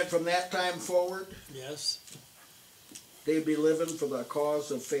 That meant from that time forward, Yes. they'd be living for the cause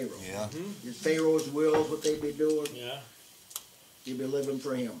of Pharaoh. Yeah. If Pharaoh's will is what they'd be doing, Yeah. you'd be living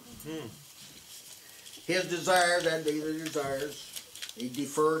for him. His desires, that'd be their desires. He'd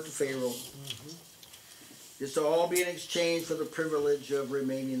defer to Pharaoh. This will all be in exchange for the privilege of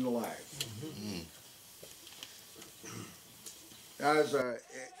remaining alive. As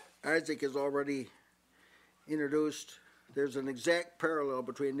Isaac has already introduced, there's an exact parallel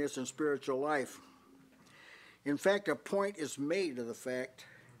between this and spiritual life. In fact, a point is made of the fact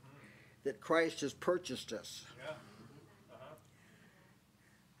that Christ has purchased us. Yeah.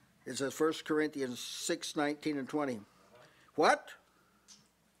 It says 1 Corinthians 6:19 and 20. What?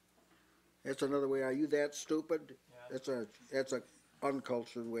 That's another way. Are you that stupid? That's a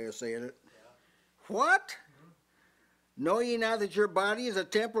uncultured way of saying it. What? Know ye not that your body is a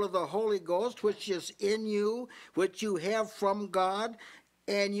temple of the Holy Ghost, which is in you, which you have from God,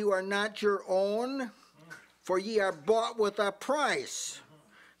 and you are not your own? For ye are bought with a price.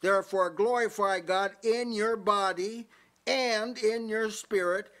 Therefore glorify God in your body and in your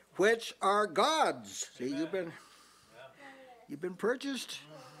spirit, which are God's. See, you've been purchased.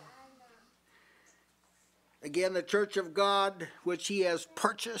 Again, the church of God, which he has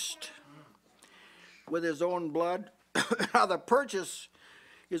purchased with his own blood. Now, the purchase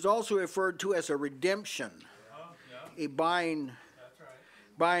is also referred to as a redemption, a buying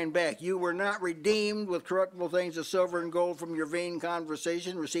back. You were not redeemed with corruptible things of silver and gold from your vain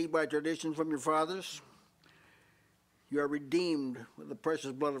conversation received by tradition from your fathers. You are redeemed with the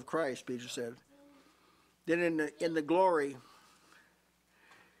precious blood of Christ, Peter said. Then in the glory,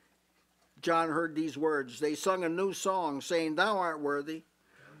 John heard these words. They sung a new song, saying, Thou art worthy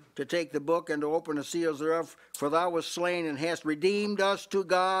to take the book and to open the seals thereof, for thou wast slain and hast redeemed us to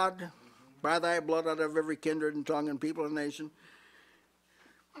God by thy blood out of every kindred and tongue and people and nation.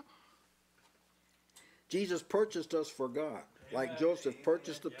 Jesus purchased us for God, like Joseph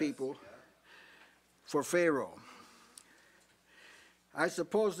purchased the people for Pharaoh. I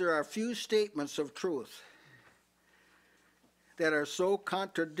suppose there are few statements of truth that are so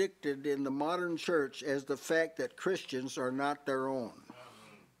contradicted in the modern church as the fact that Christians are not their own.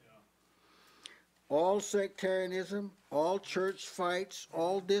 All sectarianism, all church fights,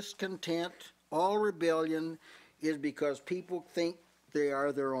 all discontent, all rebellion is because people think they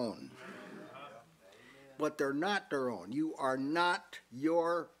are their own. But they're not their own. You are not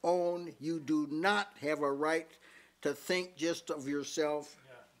your own. You do not have a right to think just of yourself.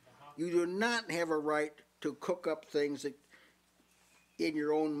 You do not have a right to cook up things in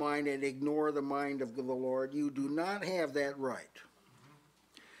your own mind and ignore the mind of the Lord. You do not have that right.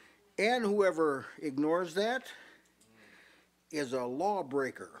 And whoever ignores that is a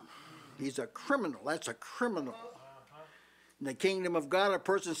lawbreaker. He's a criminal. That's a criminal. In the kingdom of God, a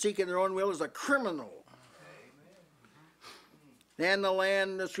person seeking their own will is a criminal. And the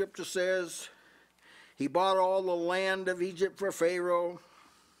land, the scripture says, he bought all the land of Egypt for Pharaoh,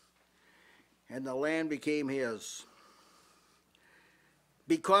 and the land became his.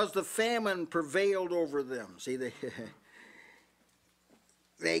 Because the famine prevailed over them. See,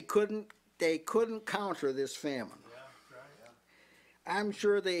 they couldn't counter this famine. I'm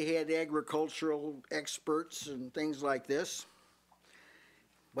sure they had agricultural experts and things like this,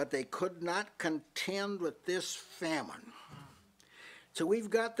 but they could not contend with this famine. So we've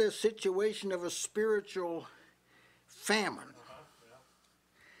got this situation of a spiritual famine.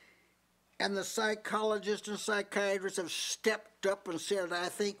 And the psychologists and psychiatrists have stepped up and said, I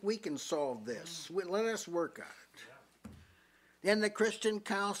think we can solve this. Let us work on it. Then the Christian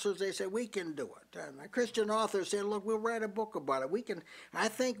counselors, they said, we can do it. And the Christian authors said, look, we'll write a book about it. I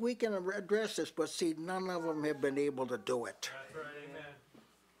think we can address this, but see, none of them have been able to do it. That's right, amen.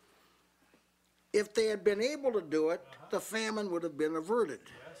 If they had been able to do it, the famine would have been averted.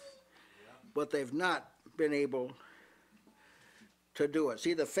 But they've not been able to do it.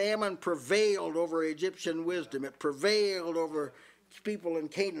 See, the famine prevailed over Egyptian wisdom. It prevailed over people in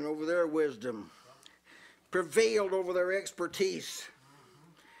Canaan, over their wisdom. Prevailed over their expertise.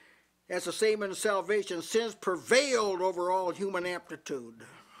 That's the same in salvation. Sin's prevailed over all human aptitude.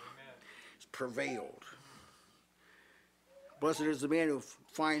 It's prevailed. Blessed is the man who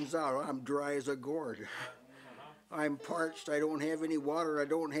finds out, I'm dry as a gourd. I'm parched. I don't have any water. I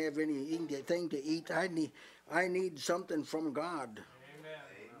don't have anything to eat. I need something from God. Amen.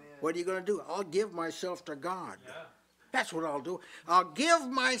 What are you going to do? I'll give myself to God. That's what I'll do. I'll give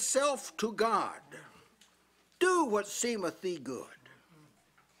myself to God. Do what seemeth thee good.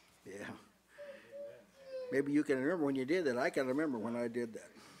 Yeah. Maybe you can remember when you did that. I can remember when I did that.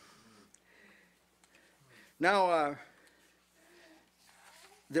 Now,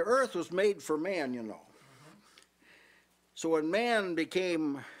 the earth was made for man, you know. So when man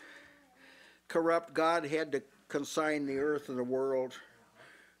became corrupt, God had to consign the earth and the world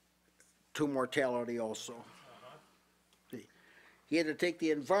to mortality also. See, he had to take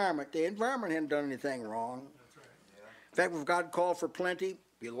the environment. The environment hadn't done anything wrong. In fact, if God called for plenty,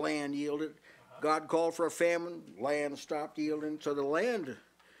 the land yielded. God called for a famine, land stopped yielding. So the land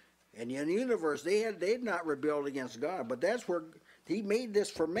and the universe, they'd not rebelled against God. But that's where he made this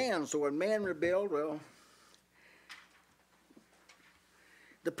for man. So when man rebelled, well,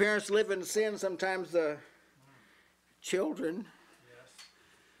 the parents live in sin. Sometimes the children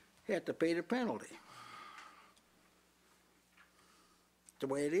have to pay the penalty. The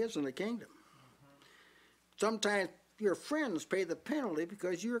way it is in the kingdom. Sometimes your friends pay the penalty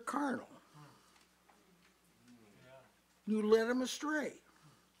because you're carnal. You led them astray.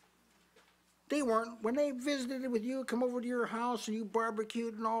 They weren't, when they visited with you, come over to your house and you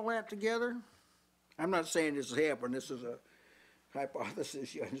barbecued and all that together. I'm not saying this has happened. This is a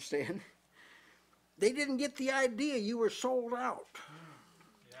hypothesis, you understand? They didn't get the idea you were sold out.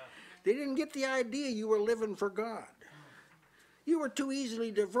 They didn't get the idea you were living for God. You were too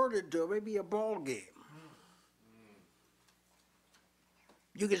easily diverted to maybe a ball game.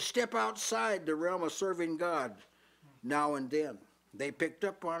 You could step outside the realm of serving God now and then. They picked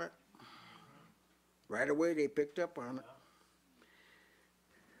up on it. Right away they picked up on it.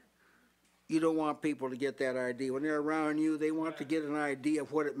 You don't want people to get that idea. When they're around you, they want to get an idea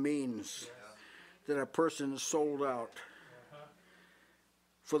of what it means that a person is sold out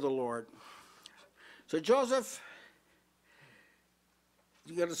for the Lord. So Joseph,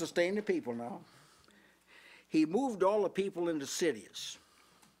 you got to sustain the people now. He moved all the people into cities.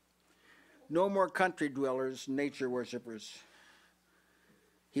 No more country dwellers, nature worshippers.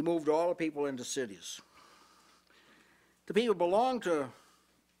 He moved all the people into cities. The people belonged to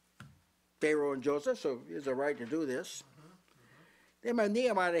Pharaoh and Joseph, so he has a right to do this. They might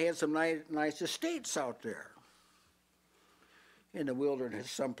have had some nice estates out there in the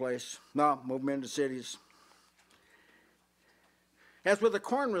wilderness someplace. No, move them into cities. That's where the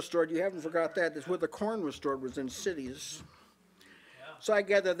corn was stored. You haven't forgot that. That's where the corn was stored, was in cities. So I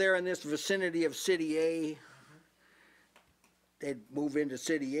gather there in this vicinity of City A, they'd move into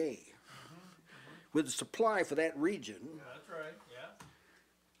City A with the supply for that region. That's right, yeah.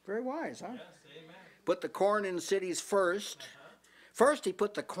 Very wise, huh? Yes, amen. Put the corn in cities first. First he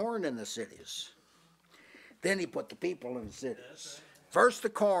put the corn in the cities. Then he put the people in the cities. First the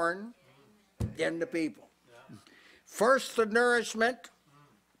corn, then the people. First the nourishment,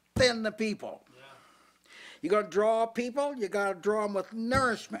 then the people. You're going to draw people, you got to draw them with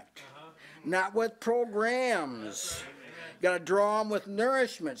nourishment, not with programs. You got to draw them with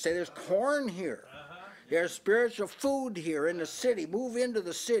nourishment. Say, there's corn here. There's spiritual food here in the city. Move into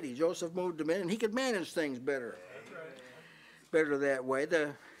the city. Joseph moved them in, and he could manage things better. Better that way.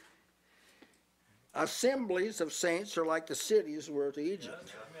 The assemblies of saints are like the cities were to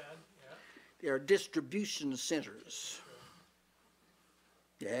Egypt. They are distribution centers.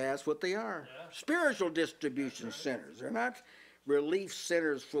 Yeah, that's what they are. Spiritual distribution centers. They're not relief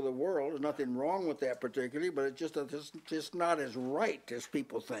centers for the world. There's nothing wrong with that particularly, but it's just not as right as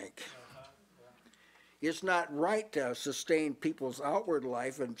people think. It's not right to sustain people's outward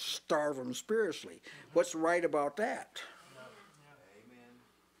life and starve them spiritually. What's right about that?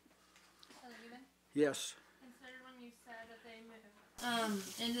 Yes. Consider when you said that they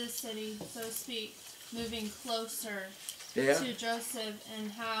moved into the city, so to speak, moving closer to Joseph,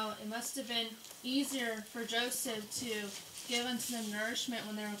 and how it must have been easier for Joseph to give unto them nourishment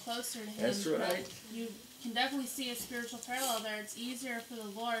when they were closer to him. That's right. But you can definitely see a spiritual parallel there. It's easier for the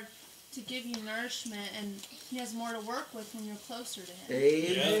Lord to give you nourishment, and he has more to work with when you're closer to him.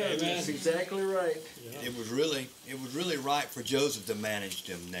 Amen. That's exactly right. It was really right for Joseph to manage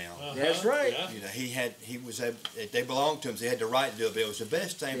them now. That's right. You know, they belonged to him, so he had the right to do it, but it was the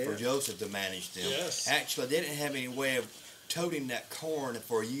best thing for Joseph to manage them. Yes. Actually, they didn't have any way of toting that corn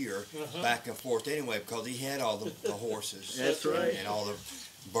for a year back and forth anyway, because he had all the horses. That's right. And all the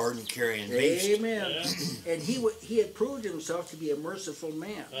burden carrying beasts. Amen. And he had proved himself to be a merciful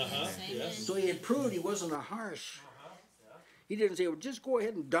man. Yes. So he had proved he wasn't a harsh. He didn't say, well, just go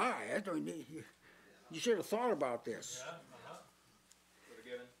ahead and die. You should have thought about this.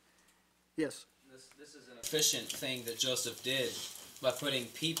 Yes. This is an efficient thing that Joseph did by putting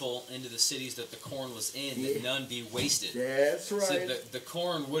people into the cities that the corn was in, that none be wasted. That's right. So the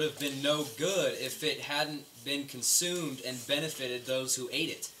corn would have been no good if it hadn't been consumed and benefited those who ate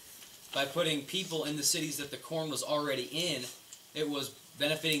it. By putting people in the cities that the corn was already in, it was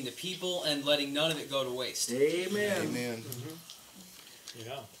benefiting the people and letting none of it go to waste. Amen. Amen.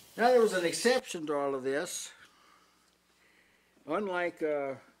 Yeah. Now there was an exception to all of this. Unlike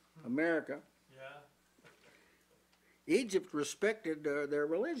America, Yeah. Egypt respected their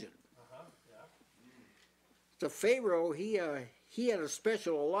religion. Yeah. The Pharaoh, he had a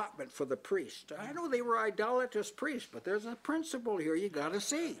special allotment for the priest. I know they were idolatrous priests, but there's a principle here you got to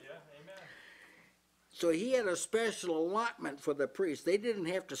see. Yeah. Amen. So he had a special allotment for the priests. They didn't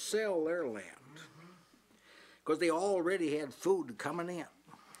have to sell their land because they already had food coming in.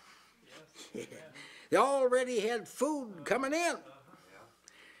 Yes. They already had food coming in.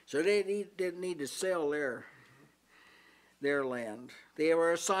 So they didn't need to sell their land. They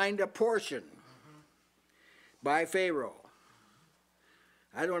were assigned a portion by Pharaoh.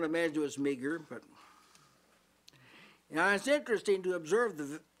 I don't imagine it was meager, but now it's interesting to observe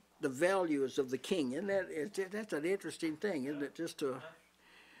the values of the king. And that's an interesting thing, isn't it? Just to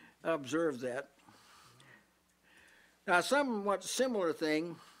observe that. Now, a somewhat similar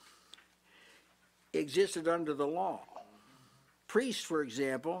thing existed under the law. Priests, for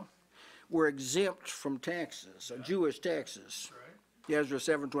example, were exempt from taxes, Jewish taxes, Ezra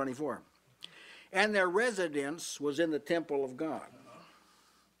 7:24. And their residence was in the temple of God.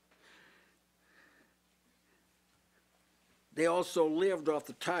 They also lived off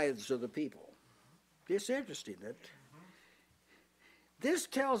the tithes of the people. It's interesting that this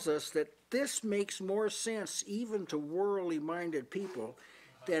tells us that this makes more sense even to worldly minded people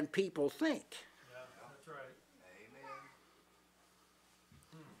than people think. Yeah. That's right.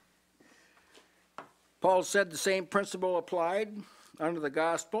 Paul said the same principle applied under the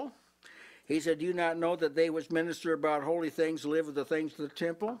gospel. He said, "Do you not know that they which minister about holy things live with the things of the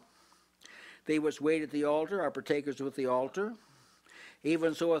temple? They which wait at the altar are partakers with the altar.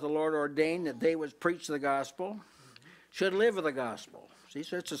 Even so hath the Lord ordained that they which preach the gospel should live with the gospel." See,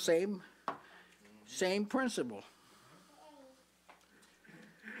 so it's the same principle.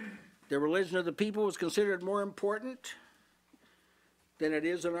 The religion of the people was considered more important than it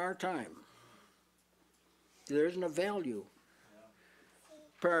is in our time. There isn't a value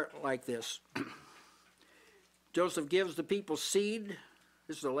like this. Joseph gives the people seed.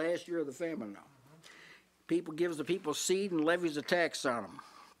 This is the last year of the famine now. People gives the people seed and levies a tax on them.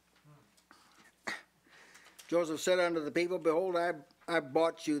 Joseph said unto the people, "Behold, I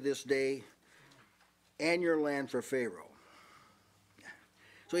bought you this day and your land for Pharaoh."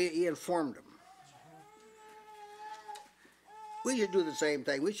 So he informed them. We should do the same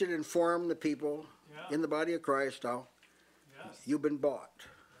thing. We should inform the people in the body of Christ how you've been bought.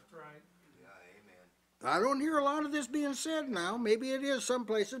 That's right. I don't hear a lot of this being said now. Maybe it is some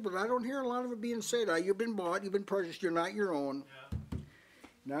places, but I don't hear a lot of it being said. You've been bought, you've been purchased, you're not your own. Yeah.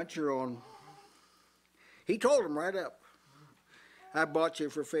 Not your own. He told them right up, "I bought you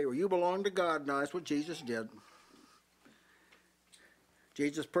for Pharaoh. You belong to God now." That's what Jesus did.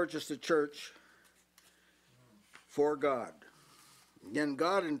 Jesus purchased the church for God. Then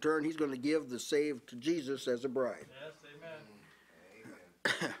God, in turn, he's going to give the saved to Jesus as a bride. Yes.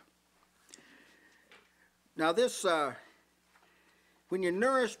 Amen. Now this, when you're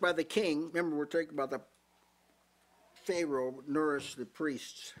nourished by the king, remember we're talking about the Pharaoh nourished the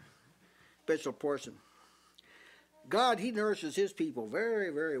priests, special portion. God, he nourishes his people very,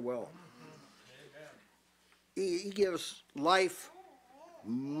 very well. He gives life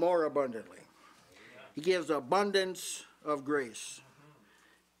more abundantly. He gives abundance of grace.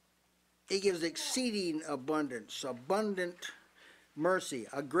 He gives exceeding abundance, abundant mercy,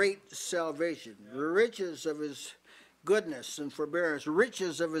 a great salvation, the riches of his goodness and forbearance,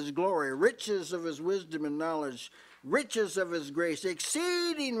 riches of his glory, riches of his wisdom and knowledge, riches of his grace,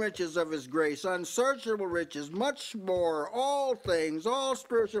 exceeding riches of his grace, unsearchable riches, much more, all things, all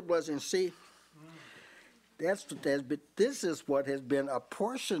spiritual blessings. See, this is what has been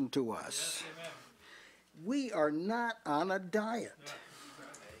apportioned to us. Yes. Amen. We are not on a diet. Amen.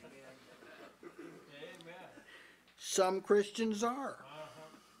 Some Christians are.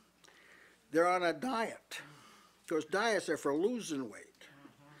 They're on a diet. Because diets are for losing weight.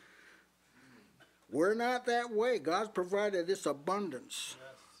 We're not that way. God's provided this abundance.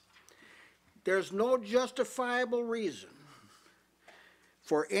 There's no justifiable reason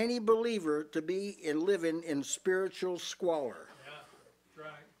for any believer to be living in spiritual squalor. Yeah. That's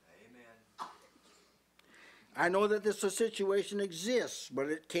right. I know that this situation exists, but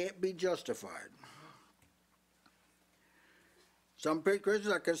it can't be justified. Some Christians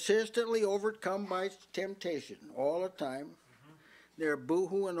are consistently overcome by temptation all the time. They're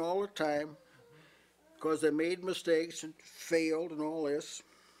boo-hooing all the time because they made mistakes and failed and all this.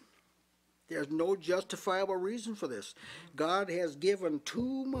 There's no justifiable reason for this. God has given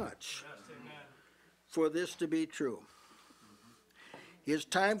too much Yes. Amen. for this to be true. It's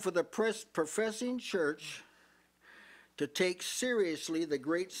time for the professing church to take seriously the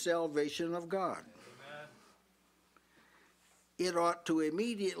great salvation of God. Amen. It ought to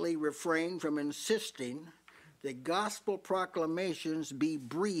immediately refrain from insisting that gospel proclamations be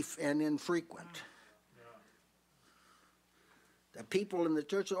brief and infrequent. The people in the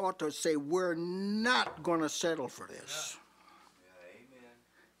church ought to say, we're not going to settle for this.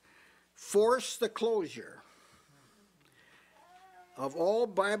 Force the closure of all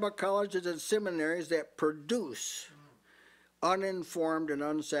Bible colleges and seminaries that produce uninformed and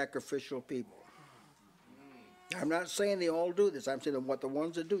unsacrificial people. I'm not saying they all do this. I'm saying that what the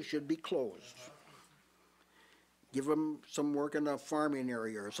ones that do should be closed. Give them some work in a farming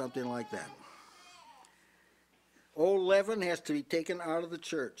area or something like that. Old leaven has to be taken out of the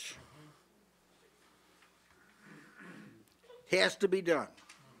church. Has to be done.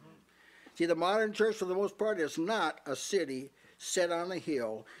 See, the modern church, for the most part, is not a city set on a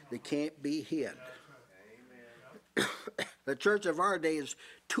hill that can't be hid. The church of our day is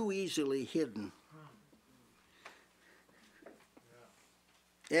too easily hidden.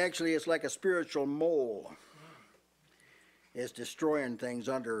 Actually, it's like a spiritual mole. It's destroying things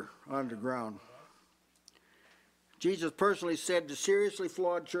underground. Jesus personally said to seriously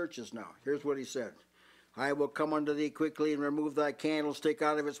flawed churches now, here's what he said. I will come unto thee quickly and remove thy candlestick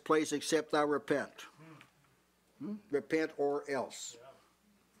out of its place except thou repent. Repent or else.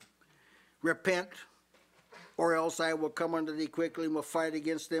 Repent or else I will come unto thee quickly and will fight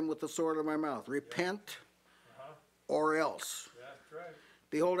against them with the sword of my mouth. Repent or else. That's right.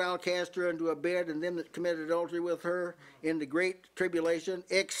 Behold, I'll cast her into a bed, and them that committed adultery with her into great tribulation,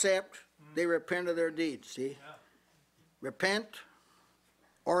 except they repent of their deeds. See? Repent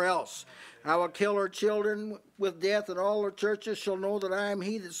or else. I will kill her children with death, and all her churches shall know that I am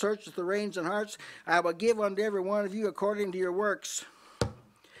he that searcheth the reins and hearts. I will give unto every one of you according to your works.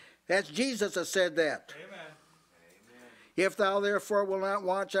 That's Jesus that said that. Amen. If thou therefore will not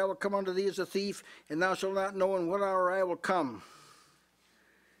watch, I will come unto thee as a thief, and thou shalt not know in what hour I will come.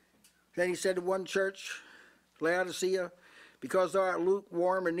 Then he said to one church, Laodicea, because thou art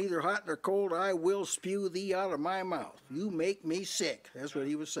lukewarm and neither hot nor cold, I will spew thee out of my mouth. You make me sick. That's what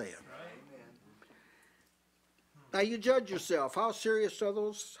he was saying. Now you judge yourself. How serious are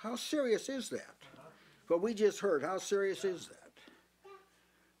those? How serious is that? What we just heard, how serious is that?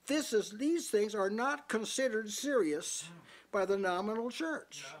 These things are not considered serious by the nominal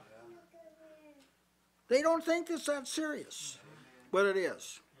church. They don't think it's that serious, but it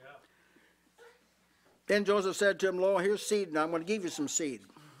is. Then Joseph said to him, Lo, here's seed, now I'm going to give you some seed.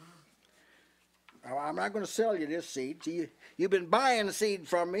 Now, I'm not going to sell you this seed. See, you've been buying the seed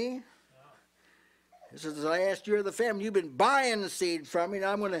from me. This is the last year of the famine. You've been buying the seed from me, and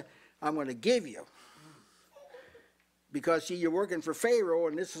I'm going to give you. Because see, you're working for Pharaoh,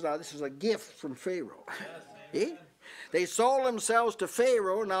 and this is a gift from Pharaoh. See? They sold themselves to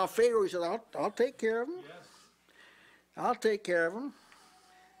Pharaoh. Now Pharaoh said, I'll take care of them. I'll take care of them.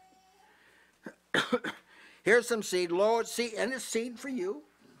 Here's some seed, Lord, seed, and it's seed for you.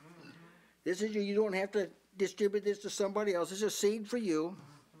 This is you don't have to distribute this to somebody else. This is seed for you,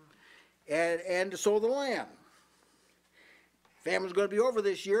 and to sow the land. Famine's going to be over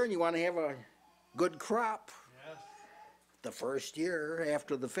this year, and you want to have a good crop. The first year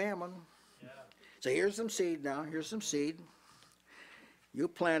after the famine. So here's some seed now. Here's some seed. You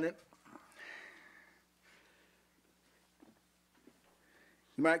plant it.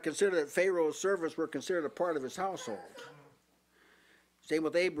 You might consider that Pharaoh's servants were considered a part of his household. Same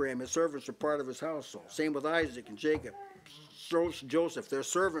with Abraham, his servants were part of his household. Same with Isaac and Jacob, Joseph, their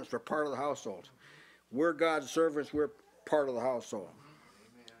servants were part of the household. We're God's servants, we're part of the household.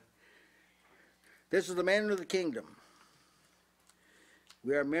 This is the manner of the kingdom.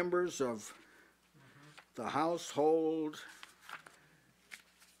 We are members of the household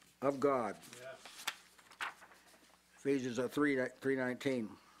of God. Ephesians 3:19.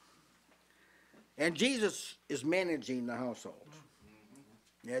 And Jesus is managing the household.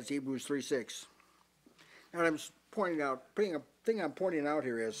 That's Hebrews 3:6. And I'm pointing out, the thing I'm pointing out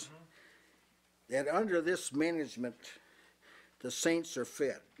here is that under this management, the saints are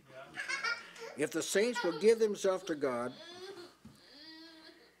fed. If the saints will give themselves to God,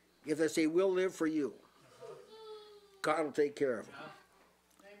 if they say, we'll live for you, God will take care of them.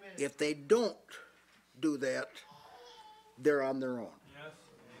 If they don't do that, they're on their own. Yes.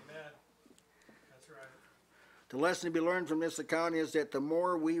 Amen. That's right. The lesson to be learned from this account is that the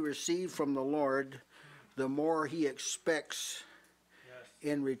more we receive from the Lord, the more he expects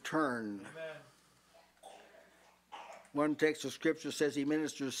in return. Amen. One text of scripture says he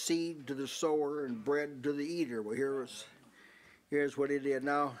ministers seed to the sower and bread to the eater. Well, Here's what he did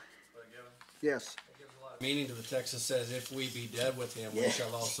now. Yes. Meaning to the text that says, if we be dead with him, we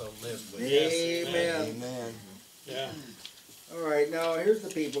shall also live with him. Amen. Amen. Yeah. All right, now here's the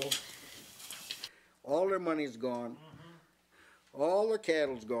people. All their money's gone. All their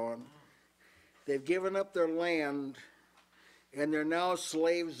cattle's gone. They've given up their land, and they're now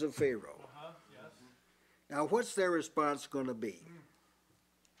slaves of Pharaoh. Yes. Now, what's their response going to be?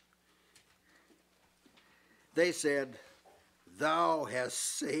 They said, "Thou hast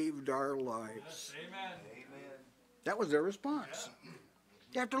saved our lives." Yes. Amen. That was their response.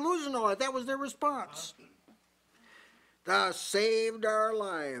 After losing all that was their response. Thou hast saved our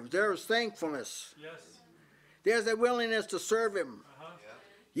lives. There's thankfulness. Yes. There's a willingness to serve him. Uh-huh.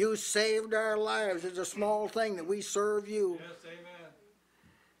 You saved our lives. It's a small thing that we serve you. Yes. Amen.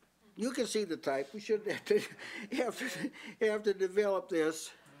 You can see the type. We should have to develop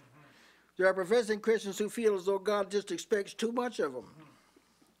this. There are professing Christians who feel as though God just expects too much of them.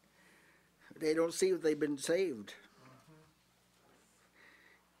 They don't see that they've been saved.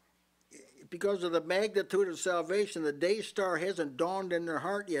 Because of the magnitude of salvation, the day star hasn't dawned in their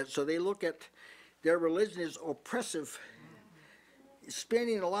heart yet, so they look at their religion as oppressive.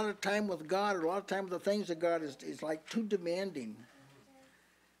 Spending a lot of time with God, or a lot of time with the things of God is like too demanding.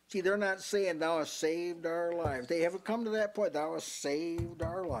 See, they're not saying, "Thou hast saved our lives." They haven't come to that point. "Thou hast saved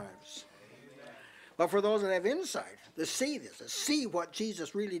our lives." But for those that have insight, to see this, to see what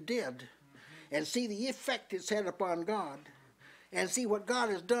Jesus really did, and see the effect it's had upon God, and see what God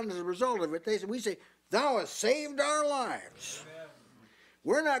has done as a result of it, we say, "Thou hast saved our lives." Amen.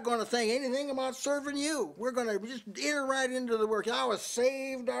 We're not going to think anything about serving you. We're going to just enter right into the work. "Thou hast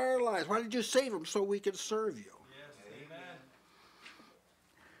saved our lives." Why did you save them? So we could serve you. Yes. Amen.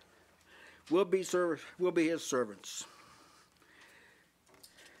 We'll be his servants.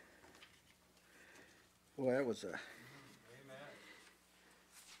 Well, that was a.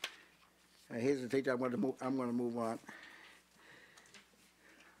 I hesitate. I'm going to move on.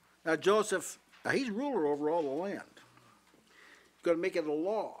 Now Joseph, he's ruler over all the land. He's going to make it a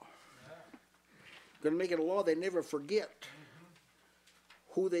law. Going to make it a law they never forget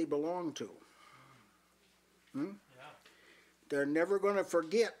who they belong to. Yeah. They're never going to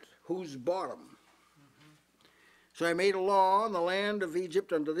forget who's bought them. So I made a law in the land of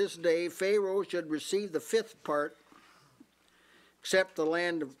Egypt unto this day, Pharaoh should receive the fifth part, except the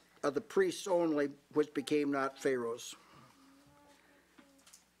land of the priests only, which became not Pharaoh's.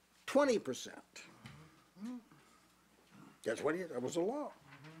 20%. That's what that was the law.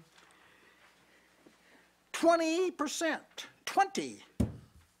 20%. 20.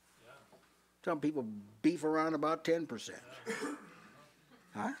 Some people beef around about 10%.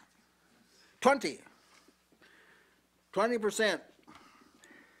 Huh? 20%.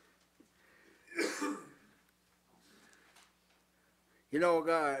 You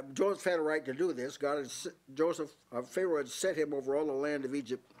know, Joseph had a right to do this. Pharaoh had set him over all the land of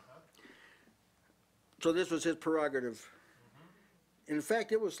Egypt. So this was his prerogative. In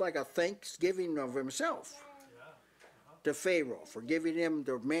fact, it was like a thanksgiving of himself to Pharaoh for giving him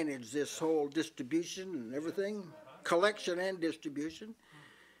to manage this whole distribution and everything, collection and distribution.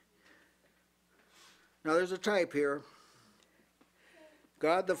 Now there's a type here.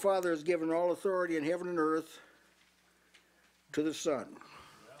 God the Father has given all authority in heaven and earth to the Son.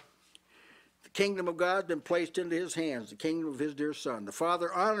 The kingdom of God has been placed into his hands, the kingdom of his dear Son. The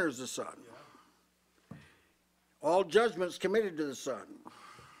Father honors the Son. All judgments committed to the Son.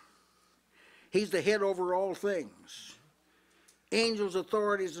 He's the head over all things. Angels,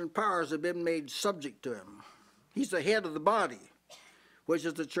 authorities, and powers have been made subject to him. He's the head of the body, which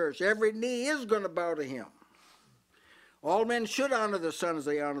is the church. Every knee is going to bow to him. All men should honor the Son as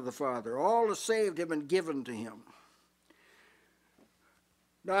they honor the Father. All the saved have been given to him.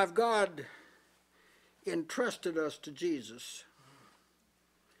 Now, if God entrusted us to Jesus,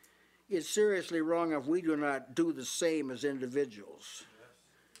 it's seriously wrong if we do not do the same as individuals.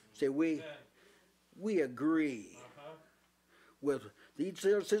 Say, we agree with, the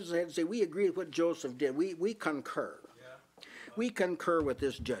citizens had to say, we agree with what Joseph did. We concur. We concur with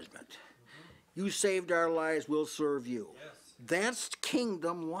this judgment. You saved our lives, we'll serve you. That's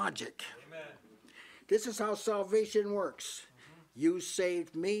kingdom logic. Amen. This is how salvation works. You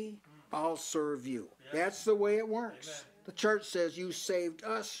saved me, I'll serve you. That's the way it works. Amen. The church says, you saved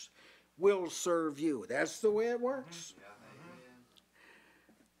us, we'll serve you. That's the way it works.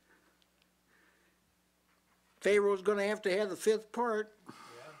 Pharaoh's going to have the fifth part.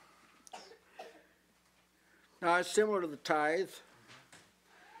 Now, it's similar to the tithe.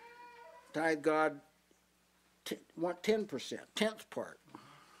 Tithe, God want 10%, 10th part.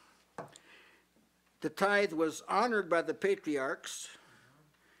 The tithe was honored by the patriarchs.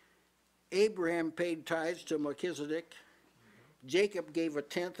 Abraham paid tithes to Melchizedek. Jacob gave a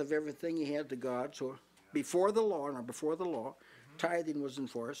tenth of everything he had to God. So before the law, tithing was in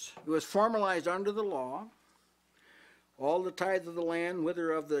force. It was formalized under the law. All the tithe of the land,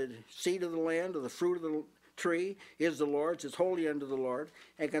 whether of the seed of the land or the fruit of the tree, is the Lord's. It's holy unto the Lord.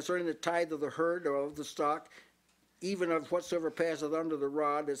 And concerning the tithe of the herd or of the stock, even of whatsoever passeth under the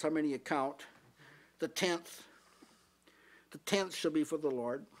rod, is how many you count. The tenth shall be for the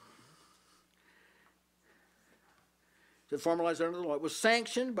Lord. To formalize under the law. It was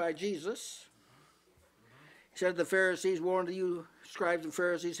sanctioned by Jesus. He said to the Pharisees, woe unto you, scribes and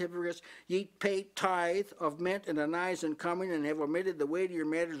Pharisees, hypocrites, ye pay tithe of mint and anise and cumin, and have omitted the weightier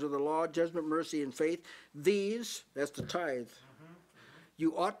matters of the law, judgment, mercy, and faith. These, that's the tithe,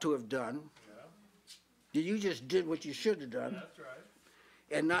 you ought to have done. You just did what you should have done. That's right.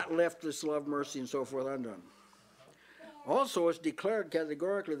 And not left this love, mercy, and so forth undone. Also, it's declared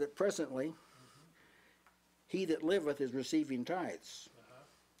categorically that presently, he that liveth is receiving tithes.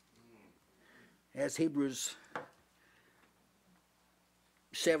 As Hebrews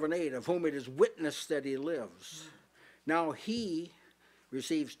 7:8, of whom it is witnessed that he lives. Now he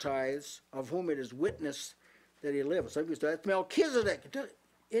receives tithes, of whom it is witnessed that he lives. That's Melchizedek.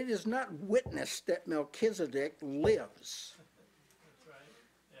 It is not witnessed that Melchizedek lives. That's right.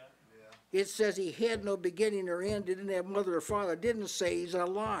 Yeah. It says he had no beginning or end, didn't have mother or father, it didn't say he's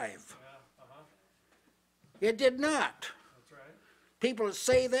alive. Yeah. It did not. That's right. People that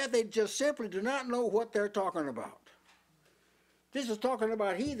say that, they just simply do not know what they're talking about. This is talking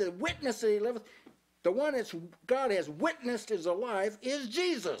about he that witnessed that he liveth. The one that God has witnessed is alive is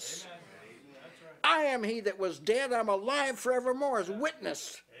Jesus. Amen. That's right. I am he that was dead, I'm alive forevermore, as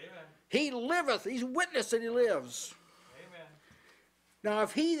witness. Amen. He liveth, he's witnessed that he lives. Amen. Now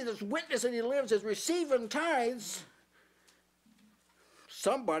if he that is witnessed that he lives is receiving tithes,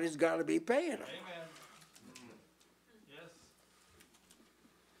 somebody's got to be paying them. Amen. Yes.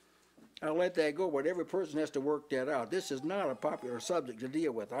 I'll let that go, but every person has to work that out. This is not a popular subject to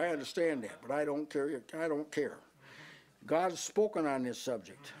deal with. I understand that, but I don't care. I don't care. God's spoken on this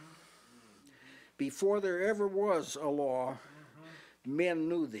subject. Before there ever was a law, men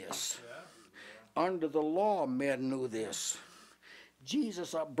knew this. Under the law, men knew this.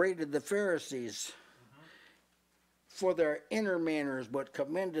 Jesus upbraided the Pharisees for their inner manners, but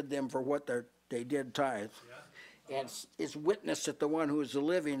commended them for what they did tithe. And it's witnessed that the one who is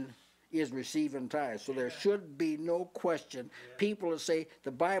living is receiving tithes. So there should be no question. People that say the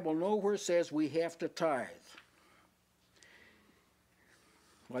Bible nowhere says we have to tithe.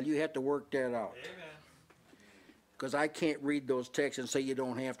 Well, you have to work that out. Amen. Because I can't read those texts and say you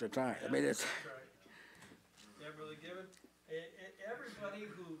don't have to tithe. I mean, it's... That's right. Yeah, Brother Gibbon. Everybody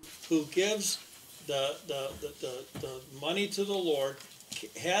who gives the money to the Lord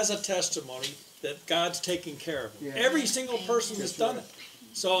has a testimony that God's taking care of them. Yeah. Every single person that's done it.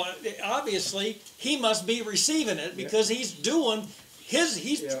 So obviously he must be receiving it because he's doing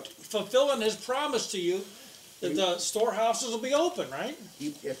he's fulfilling his promise to you that the storehouses will be open, right?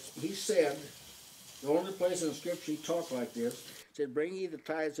 He said, the only place in the scripture he talked like this, said, bring ye the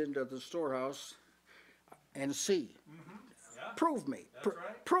tithes into the storehouse and see. Yeah. Prove me. That's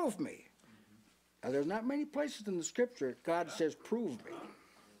right. Prove me. Now, there's not many places in the scripture God says, prove me.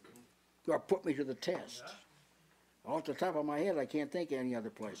 Or put me to the test. Off the top of my head, I can't think of any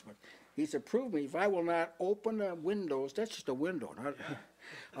other place. But he said, prove me. If I will not open the windows, that's just a window.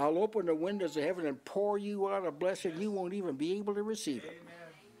 I'll open the windows of heaven and pour you out a blessing you won't even be able to receive it. Amen.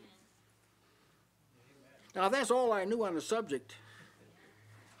 Now, that's all I knew on the subject.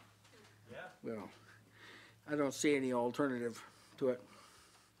 Yeah. Well, I don't see any alternative to it.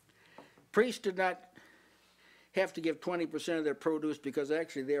 Priests did not have to give 20% of their produce because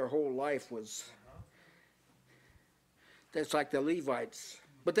actually their whole life was... That's like the Levites.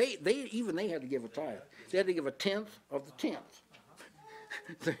 But they had to give a tithe. They had to give a tenth of the tenth.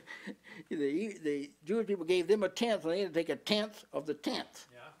 The Jewish people gave them a tenth, and they had to take a tenth of the tenth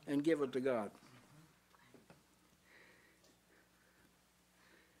and give it to God.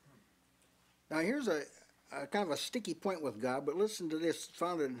 Now here's a kind of a sticky point with God, but listen to this,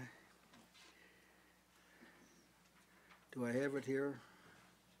 found in... Do I have it here?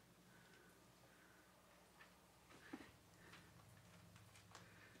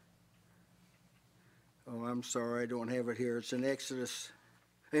 Oh, I'm sorry, I don't have it here. It's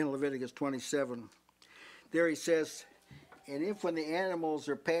in Leviticus 27. There he says, and if when the animals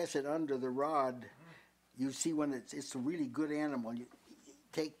are passing under the rod, you see when it's a really good animal, you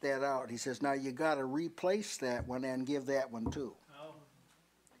take that out. He says, now you got to replace that one and give that one too. Oh.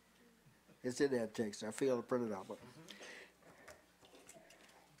 It's in that text. I feel to print it out. But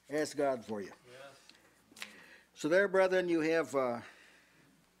ask God for you. So there, brethren, you have a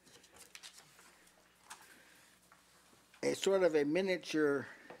sort of a miniature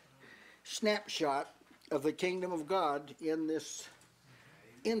snapshot of the kingdom of God in this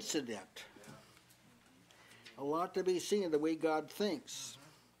incident. A lot to be seen in the way God thinks.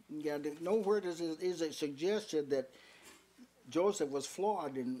 Nowhere is it suggested that Joseph was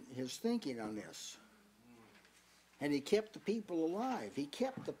flawed in his thinking on this. And he kept the people alive. He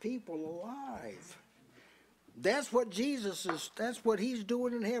kept the people alive. That's what Jesus is, that's what he's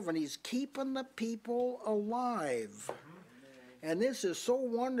doing in heaven. He's keeping the people alive. And this is so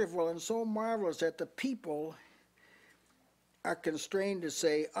wonderful and so marvelous that the people are constrained to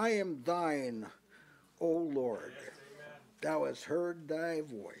say, I am thine, O Lord. Thou hast heard thy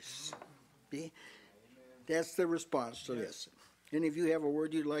voice. See? That's the response to this. Any of you have a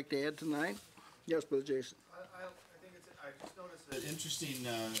word you'd like to add tonight? Yes, Brother Jason. I just noticed an interesting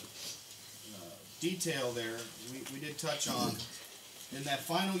detail there. We did touch on. In that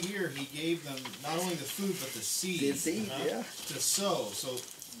final year, he gave them not only the food but the seed, Yeah. to sow. So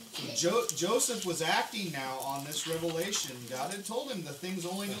Joseph was acting now on this revelation. God had told him the thing's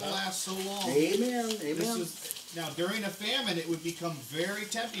only going to last so long. Amen. Amen. Now, during a famine, it would become very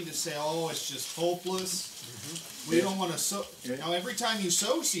tempting to say, oh, it's just hopeless. We don't want to sow. Now, every time you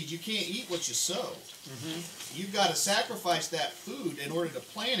sow seed, you can't eat what you sow. You've got to sacrifice that food in order to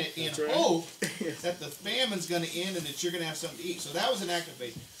plant it in hope that the famine's going to end and that you're going to have something to eat. So that was an act of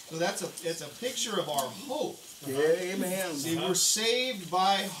faith. So it's a picture of our hope. Amen. See, we're saved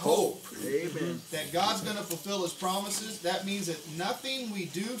by hope. Amen. That God's going to fulfill His promises. That means that nothing we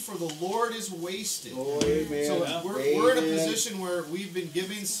do for the Lord is wasted. Oh, amen. So we're in a position where we've been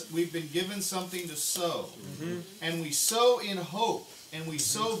given something to sow, and we sow in hope, and we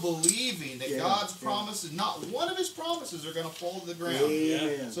sow believing that God's promises, not one of His promises, are going to fall to the ground.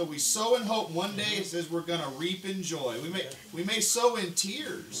 Amen. So we sow in hope. One day it says we're going to reap in joy. We may sow in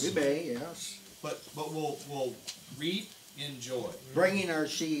tears. We may, yes. But we'll reap in joy. Bringing our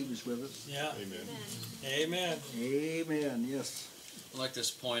sheaves with us. Yeah. Amen. Amen. Yes. I like this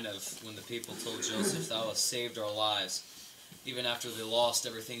point of when the people told Joseph, thou hast saved our lives, even after they lost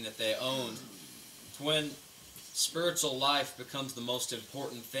everything that they owned. When spiritual life becomes the most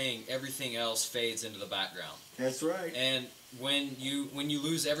important thing, everything else fades into the background. That's right. And when you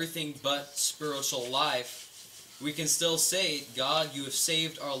lose everything but spiritual life, we can still say, God, you have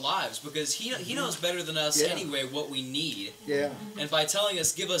saved our lives, because He knows better than us anyway what we need. Yeah. And by telling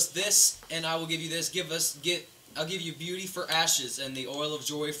us, give us this, and I will give you this, I'll give you beauty for ashes and the oil of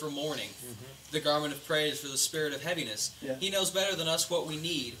joy for mourning, the garment of praise for the spirit of heaviness. Yeah. He knows better than us what we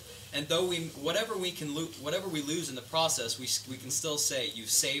need. And though whatever we lose in the process, we can still say, you've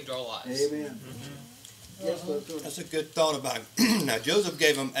saved our lives. Amen. Yes, That's a good thought about it. Now, Joseph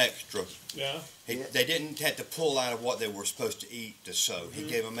gave them extra. Yeah. They didn't have to pull out of what they were supposed to eat to sow. He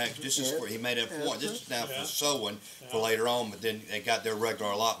gave them extra. This is where he made a point. This is now for sowing for later on, but then they got their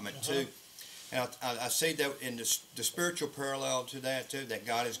regular allotment too. And I say that in the spiritual parallel to that too, that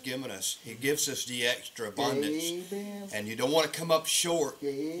God has given us. He gives us the extra abundance. Amen. And you don't want to come up short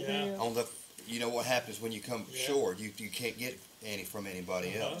on the. You know what happens when you come short? You can't get any from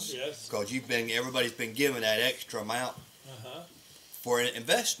anybody else. Yes. Because everybody's been given that extra amount for an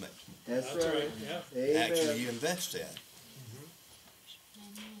investment. That's right. Yeah. Amen. Actually, you invest that.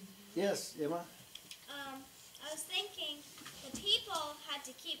 Yes, Emma. I was thinking the people had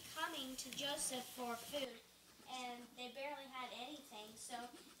to keep coming to Joseph for food, and they barely had anything, so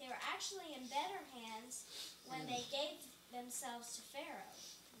they were actually in better hands when they gave themselves to Pharaoh.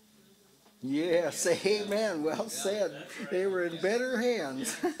 Yes, amen. Well said. They were in better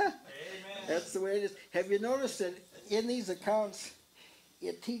hands. That's the way it is. Have you noticed that in these accounts,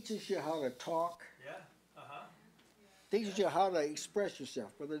 it teaches you how to talk? Yeah. Teaches you how to express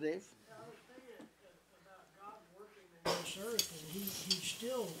yourself, Brother Dave? This earth, and he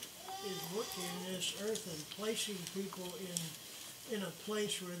still is working in this earth and placing people in a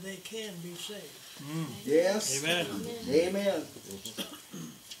place where they can be saved. Yes. Amen. Amen.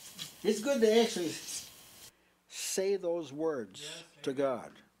 It's good to actually say those words to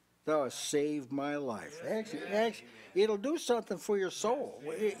God. Thou hast saved my life. Actually, it'll do something for your soul.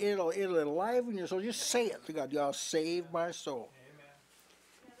 It'll enliven your soul. Just say it to God. Thou hast saved my soul.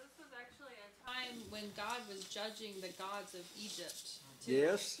 Yeah, this was actually a time when God was judging the gods of Egypt, too.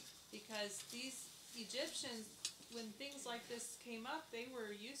 Yes. Because these Egyptians, when things like this came up, they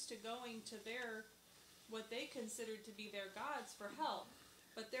were used to going to what they considered to be their gods for help.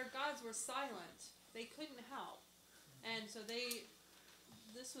 But their gods were silent. They couldn't help. And so they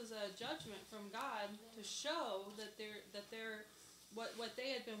this was a judgment from God to show that what they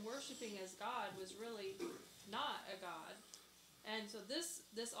had been worshiping as God was really not a God. And so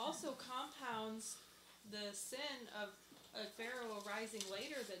this also compounds the sin of a Pharaoh rising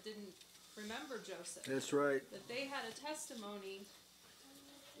later that didn't remember Joseph. That's right. That they had a testimony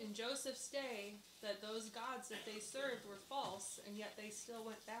in Joseph's day that those gods that they served were false, and yet they still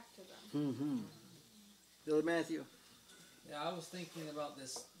went back to them. Mm-hmm. Brother Matthew. Yeah, I was thinking about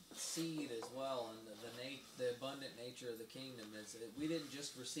this seed as well, and the abundant nature of the kingdom is that we didn't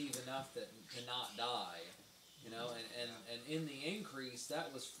just receive enough to not die, you know, and in the increase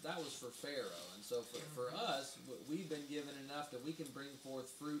that was for Pharaoh, and so for us we've been given enough that we can bring forth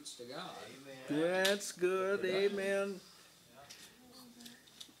fruits to God. Amen. That's good. Amen.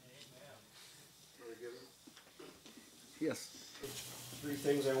 Yes. Three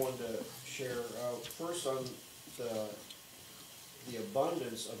things I wanted to share. First, on the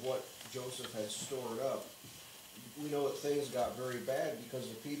abundance of what Joseph had stored up. We know that things got very bad because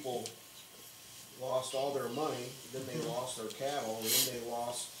the people lost all their money, then they lost their cattle, and then they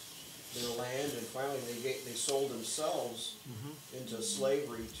lost their land, and finally they sold themselves into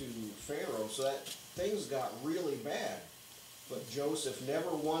slavery to Pharaoh. So that things got really bad. But Joseph never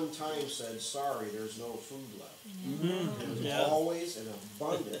one time said, sorry, there's no food left. There was always an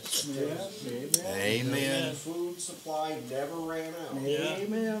abundance. Amen. The food supply never ran out.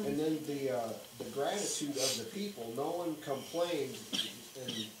 Amen. And then the gratitude of the people, no one complained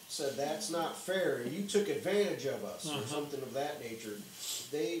and said, that's not fair, you took advantage of us, or something of that nature.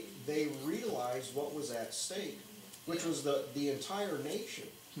 They realized what was at stake, which was the entire nation.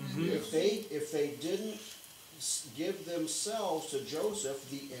 If they didn't give themselves to Joseph,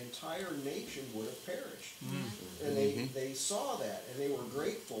 the entire nation would have perished. And they saw that, and they were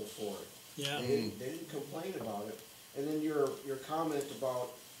grateful for it. They didn't complain about it. And then your comment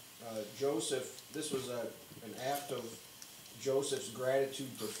about Joseph, this was an act of Joseph's gratitude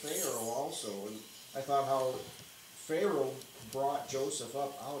for Pharaoh also. And I thought how Pharaoh brought Joseph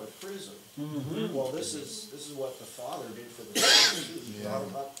up out of prison. Well, this is what the Father did for the Son too. He brought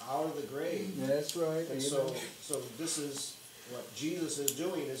him up out of the grave. That's right. And so this is what Jesus is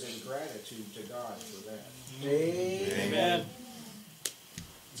doing, is in gratitude to God for that. Amen.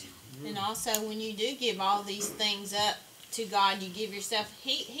 And also, when you do give all these things up to God, you give yourself.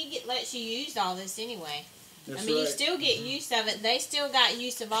 He lets you use all this anyway. That's you right. still get use of it. They still got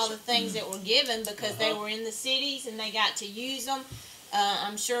use of all the things that were given because they were in the cities and they got to use them.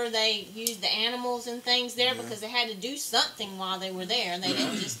 I'm sure they used the animals and things there because they had to do something while they were there. They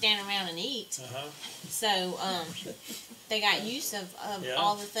didn't just stand around and eat. So they got use of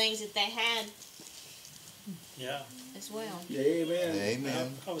all the things that they had as well. Amen.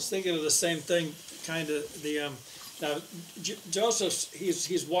 Amen. I was thinking of the same thing, kind of now Joseph,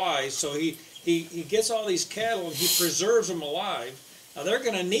 he's wise, so he gets all these cattle and he preserves them alive. Now they're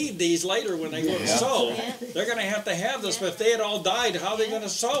going to need these later when they go to sow. They're going to have this, but if they had all died, how are they going to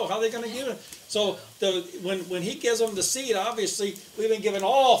sow? How are they going to give it? So when he gives them the seed, obviously we've been given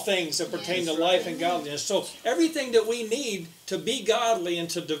all things that pertain to life and godliness. So everything that we need to be godly and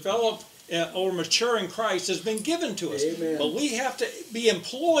to develop or mature in Christ has been given to us. Amen. But we have to be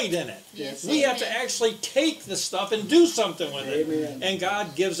employed in it. Yes, we have to actually take the stuff and do something with it. Amen. And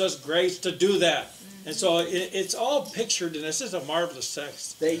God gives us grace to do that. And so it's all pictured in this. This is a marvelous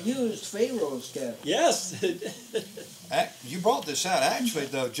text. They used Pharaoh's cattle. Yes. You brought this out. Actually,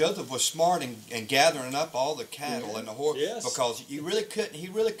 though, Joseph was smart in gathering up all the cattle and the horse because you really couldn't. He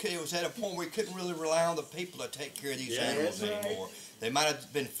really could. It was at a point where he couldn't really rely on the people to take care of these animals anymore. They might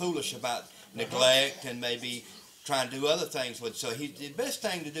have been foolish about neglect and maybe trying to do other things with. So the best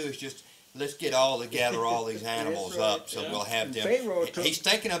thing to do is just let's gather all these animals up so we'll have them. He's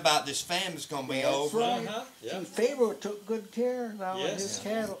thinking about this famine's going to be over. Right. See, Pharaoh took good care now of his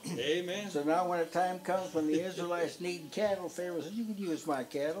cattle. Amen. So now when the time comes when the Israelites need cattle, Pharaoh says, you can use my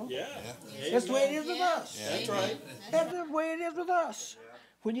cattle. That's the way it is with us. That's right. That's the way it is with us.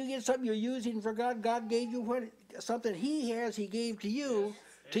 When you get something you're using for God, God gave you something He has, He gave to you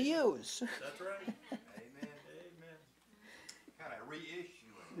to use. That's right. Amen. Amen. Kind of reissue.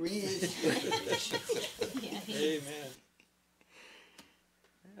 Amen.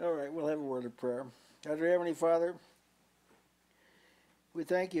 All right, we'll have a word of prayer. Our dear Heavenly Father, we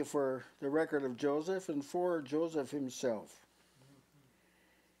thank you for the record of Joseph and for Joseph himself.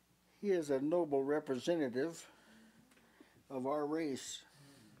 He is a noble representative of our race,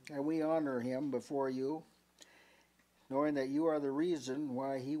 and we honor him before you, knowing that you are the reason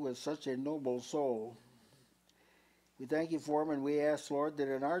why he was such a noble soul. We thank you for him, and we ask, Lord,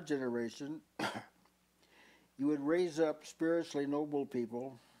 that in our generation you would raise up spiritually noble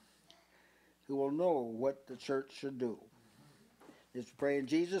people who will know what the church should do. Just pray in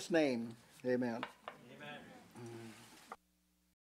Jesus' name. Amen.